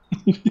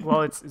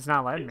 Well, it's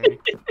not letting me.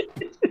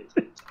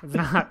 It's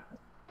not.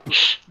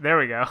 There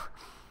we go.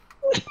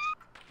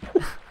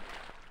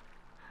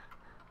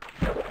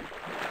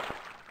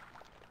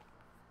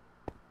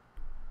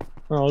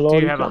 Oh, Do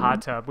Lordy you have a come.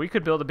 hot tub? We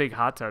could build a big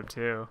hot tub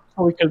too.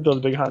 Oh, we could build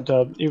a big hot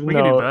tub, even We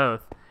can do though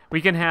both.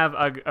 We can have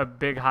a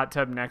big hot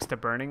tub next to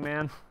Burning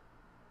Man.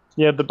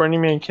 yeah, the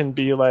Burning Man can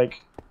be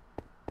like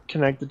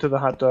connected to the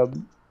hot tub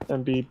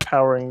and be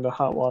powering the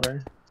hot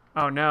water.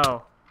 Oh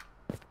no.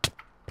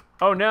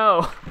 Oh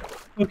no.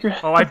 Okay.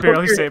 Oh, I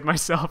barely saved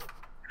myself.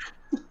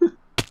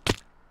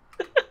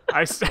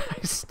 I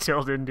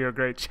still didn't do a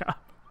great job.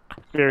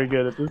 Very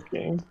good at this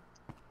game.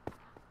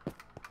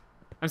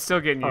 I'm still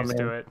getting Oh, used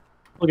to man. it.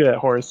 Look at that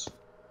horse.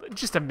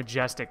 Just a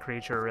majestic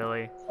creature,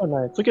 really. Oh,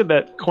 nice. Look at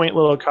that quaint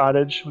little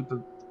cottage with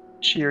the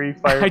cheery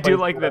fireplace. I do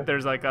like that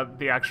there's like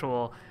the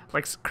actual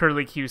like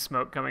curly Q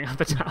smoke coming out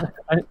the top.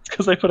 It's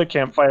because I put a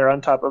campfire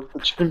on top of the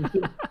chimney.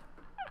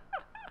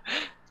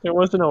 There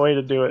wasn't a way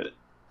to do it.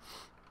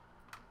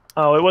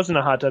 Oh, it wasn't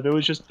a hot tub. It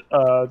was just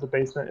the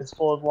basement is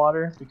full of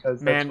water because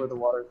that's Man. where the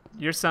water.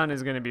 Your son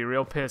is gonna be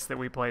real pissed that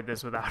we played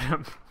this without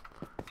him.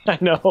 I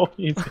know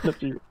he's gonna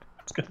be.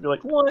 He's gonna be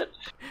like, what?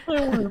 I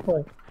don't want to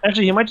play.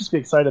 Actually, he might just be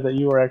excited that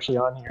you were actually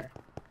on here.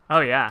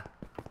 Oh yeah,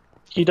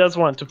 He does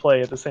want to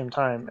play at the same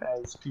time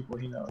as people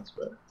he knows,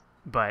 but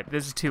but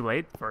this is too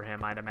late for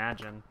him, I'd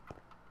imagine.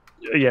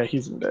 yeah,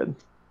 he's in bed.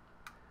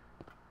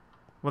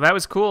 Well, that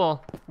was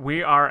cool.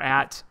 We are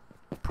at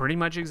pretty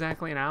much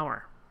exactly an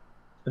hour.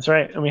 That's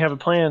right, and we have a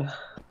plan.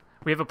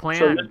 We have a So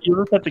plan. you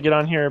just have to get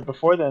on here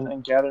before then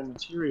and gather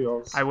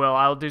materials. I will.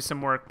 I'll do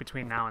some work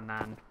between now and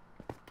then.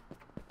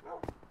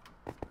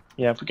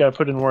 Yeah, we gotta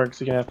put in work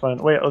so you can have fun.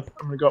 Wait, I'm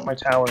gonna go up my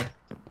tower.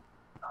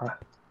 I'm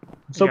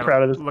so You gotta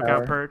proud of this Look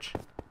tower. out, perch.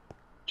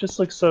 Just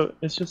looks so.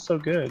 It's just so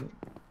good.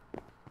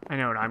 I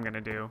know what I'm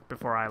gonna do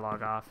before I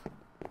log off.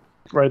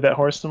 Ride that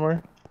horse some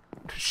more.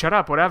 Shut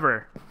up,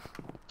 whatever.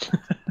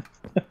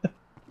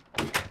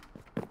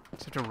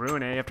 Just have to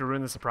ruin it. You have to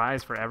ruin the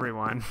surprise for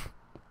everyone.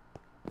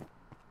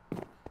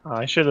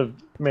 I should have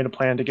made a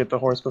plan to get the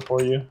horse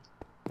before you.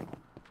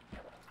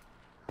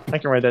 I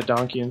can ride that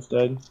donkey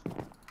instead.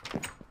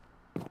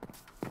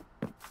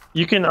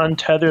 You can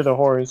untether the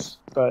horse,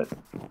 but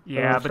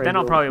Yeah, but afraid then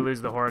I'll you'll- probably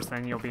lose the horse.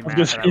 Then you'll be I was mad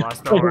gonna that I say,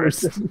 lost the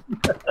horse.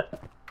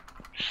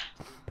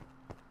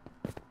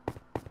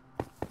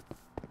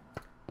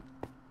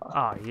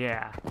 Oh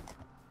yeah,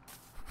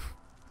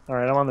 All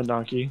right, I'm on the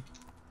donkey.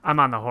 I'm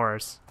on the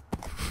horse.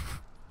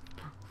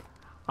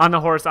 On the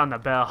horse, on the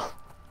bell.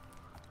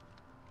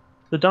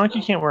 The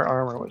donkey can't wear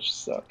armor, which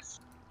sucks.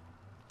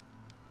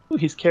 Ooh,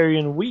 he's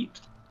carrying wheat.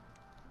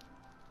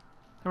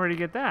 Where do you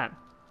get that?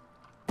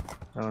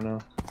 I don't know.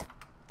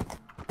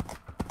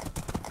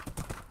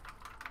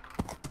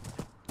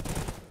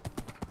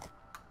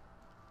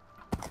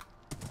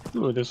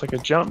 Ooh, there's like a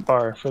jump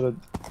bar for the...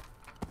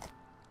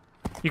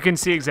 You can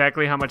see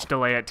exactly how much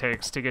delay it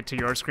takes to get to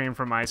your screen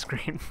from my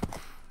screen.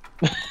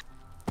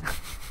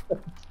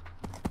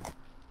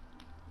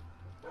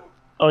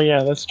 Oh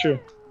yeah, that's true.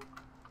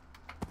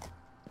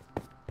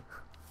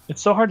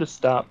 It's so hard to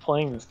stop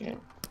playing this game.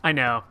 I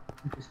know.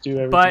 Just do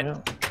everything But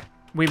else.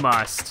 we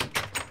must.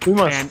 We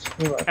must.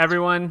 And We must.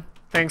 everyone,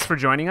 thanks for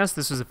joining us.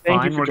 This was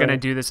Thank you fun. for We're gonna joining.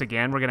 do this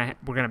again. We're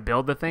gonna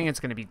build the thing. It's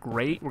gonna be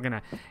great. We're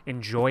gonna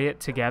enjoy it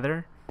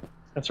together.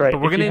 That's right.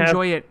 But we're If you gonna have-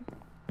 enjoy it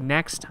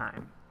next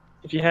time.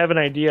 If you have an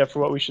idea for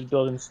what we should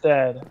build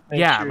instead, make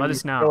Yeah, sure let you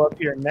us know. Go up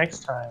here next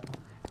time.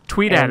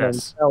 Tweet and at then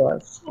us. Tell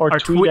us. Or Our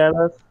tweet at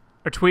us.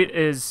 Our tweet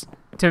is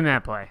Tim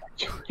Matt Play.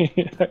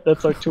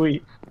 That's our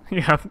tweet.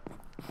 Yep.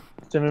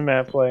 Tim and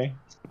Matt play.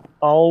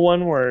 All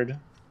one word.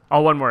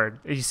 All one word.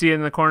 You see it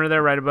in the corner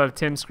there, right above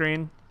Tim's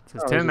screen. It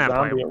says Oh, Tim there's Matt a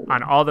Play zombie over on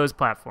there. all those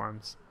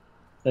platforms.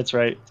 That's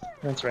right.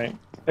 That's right.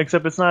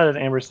 Except it's not an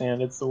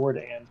ampersand. It's the word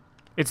and.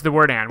 It's the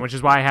word "and," which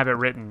is why I have it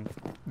written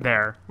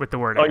there with the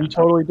word Oh, "and." you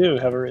totally do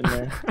have it written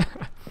there.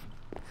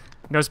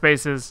 No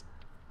spaces.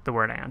 The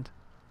word "and."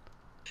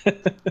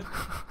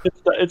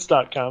 It's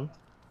 .com.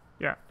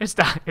 Yeah, it's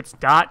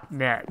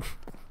 .net.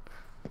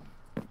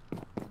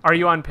 Are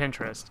you on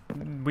Pinterest?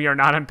 We are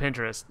not on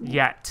Pinterest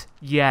yet.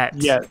 Yeah.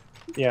 Yeah.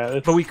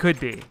 It's But we could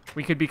be.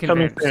 We could be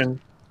coming convinced.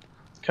 soon.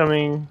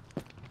 Coming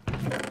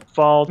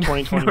fall No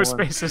 2021.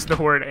 spaces. The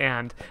word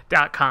 "and."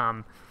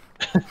 .com.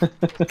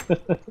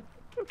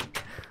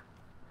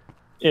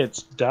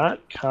 It's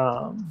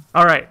 .com.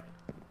 All right,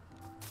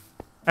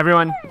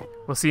 everyone.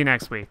 We'll see you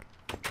next week.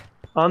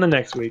 On the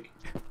next week.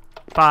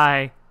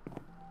 Bye.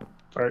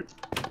 Fart.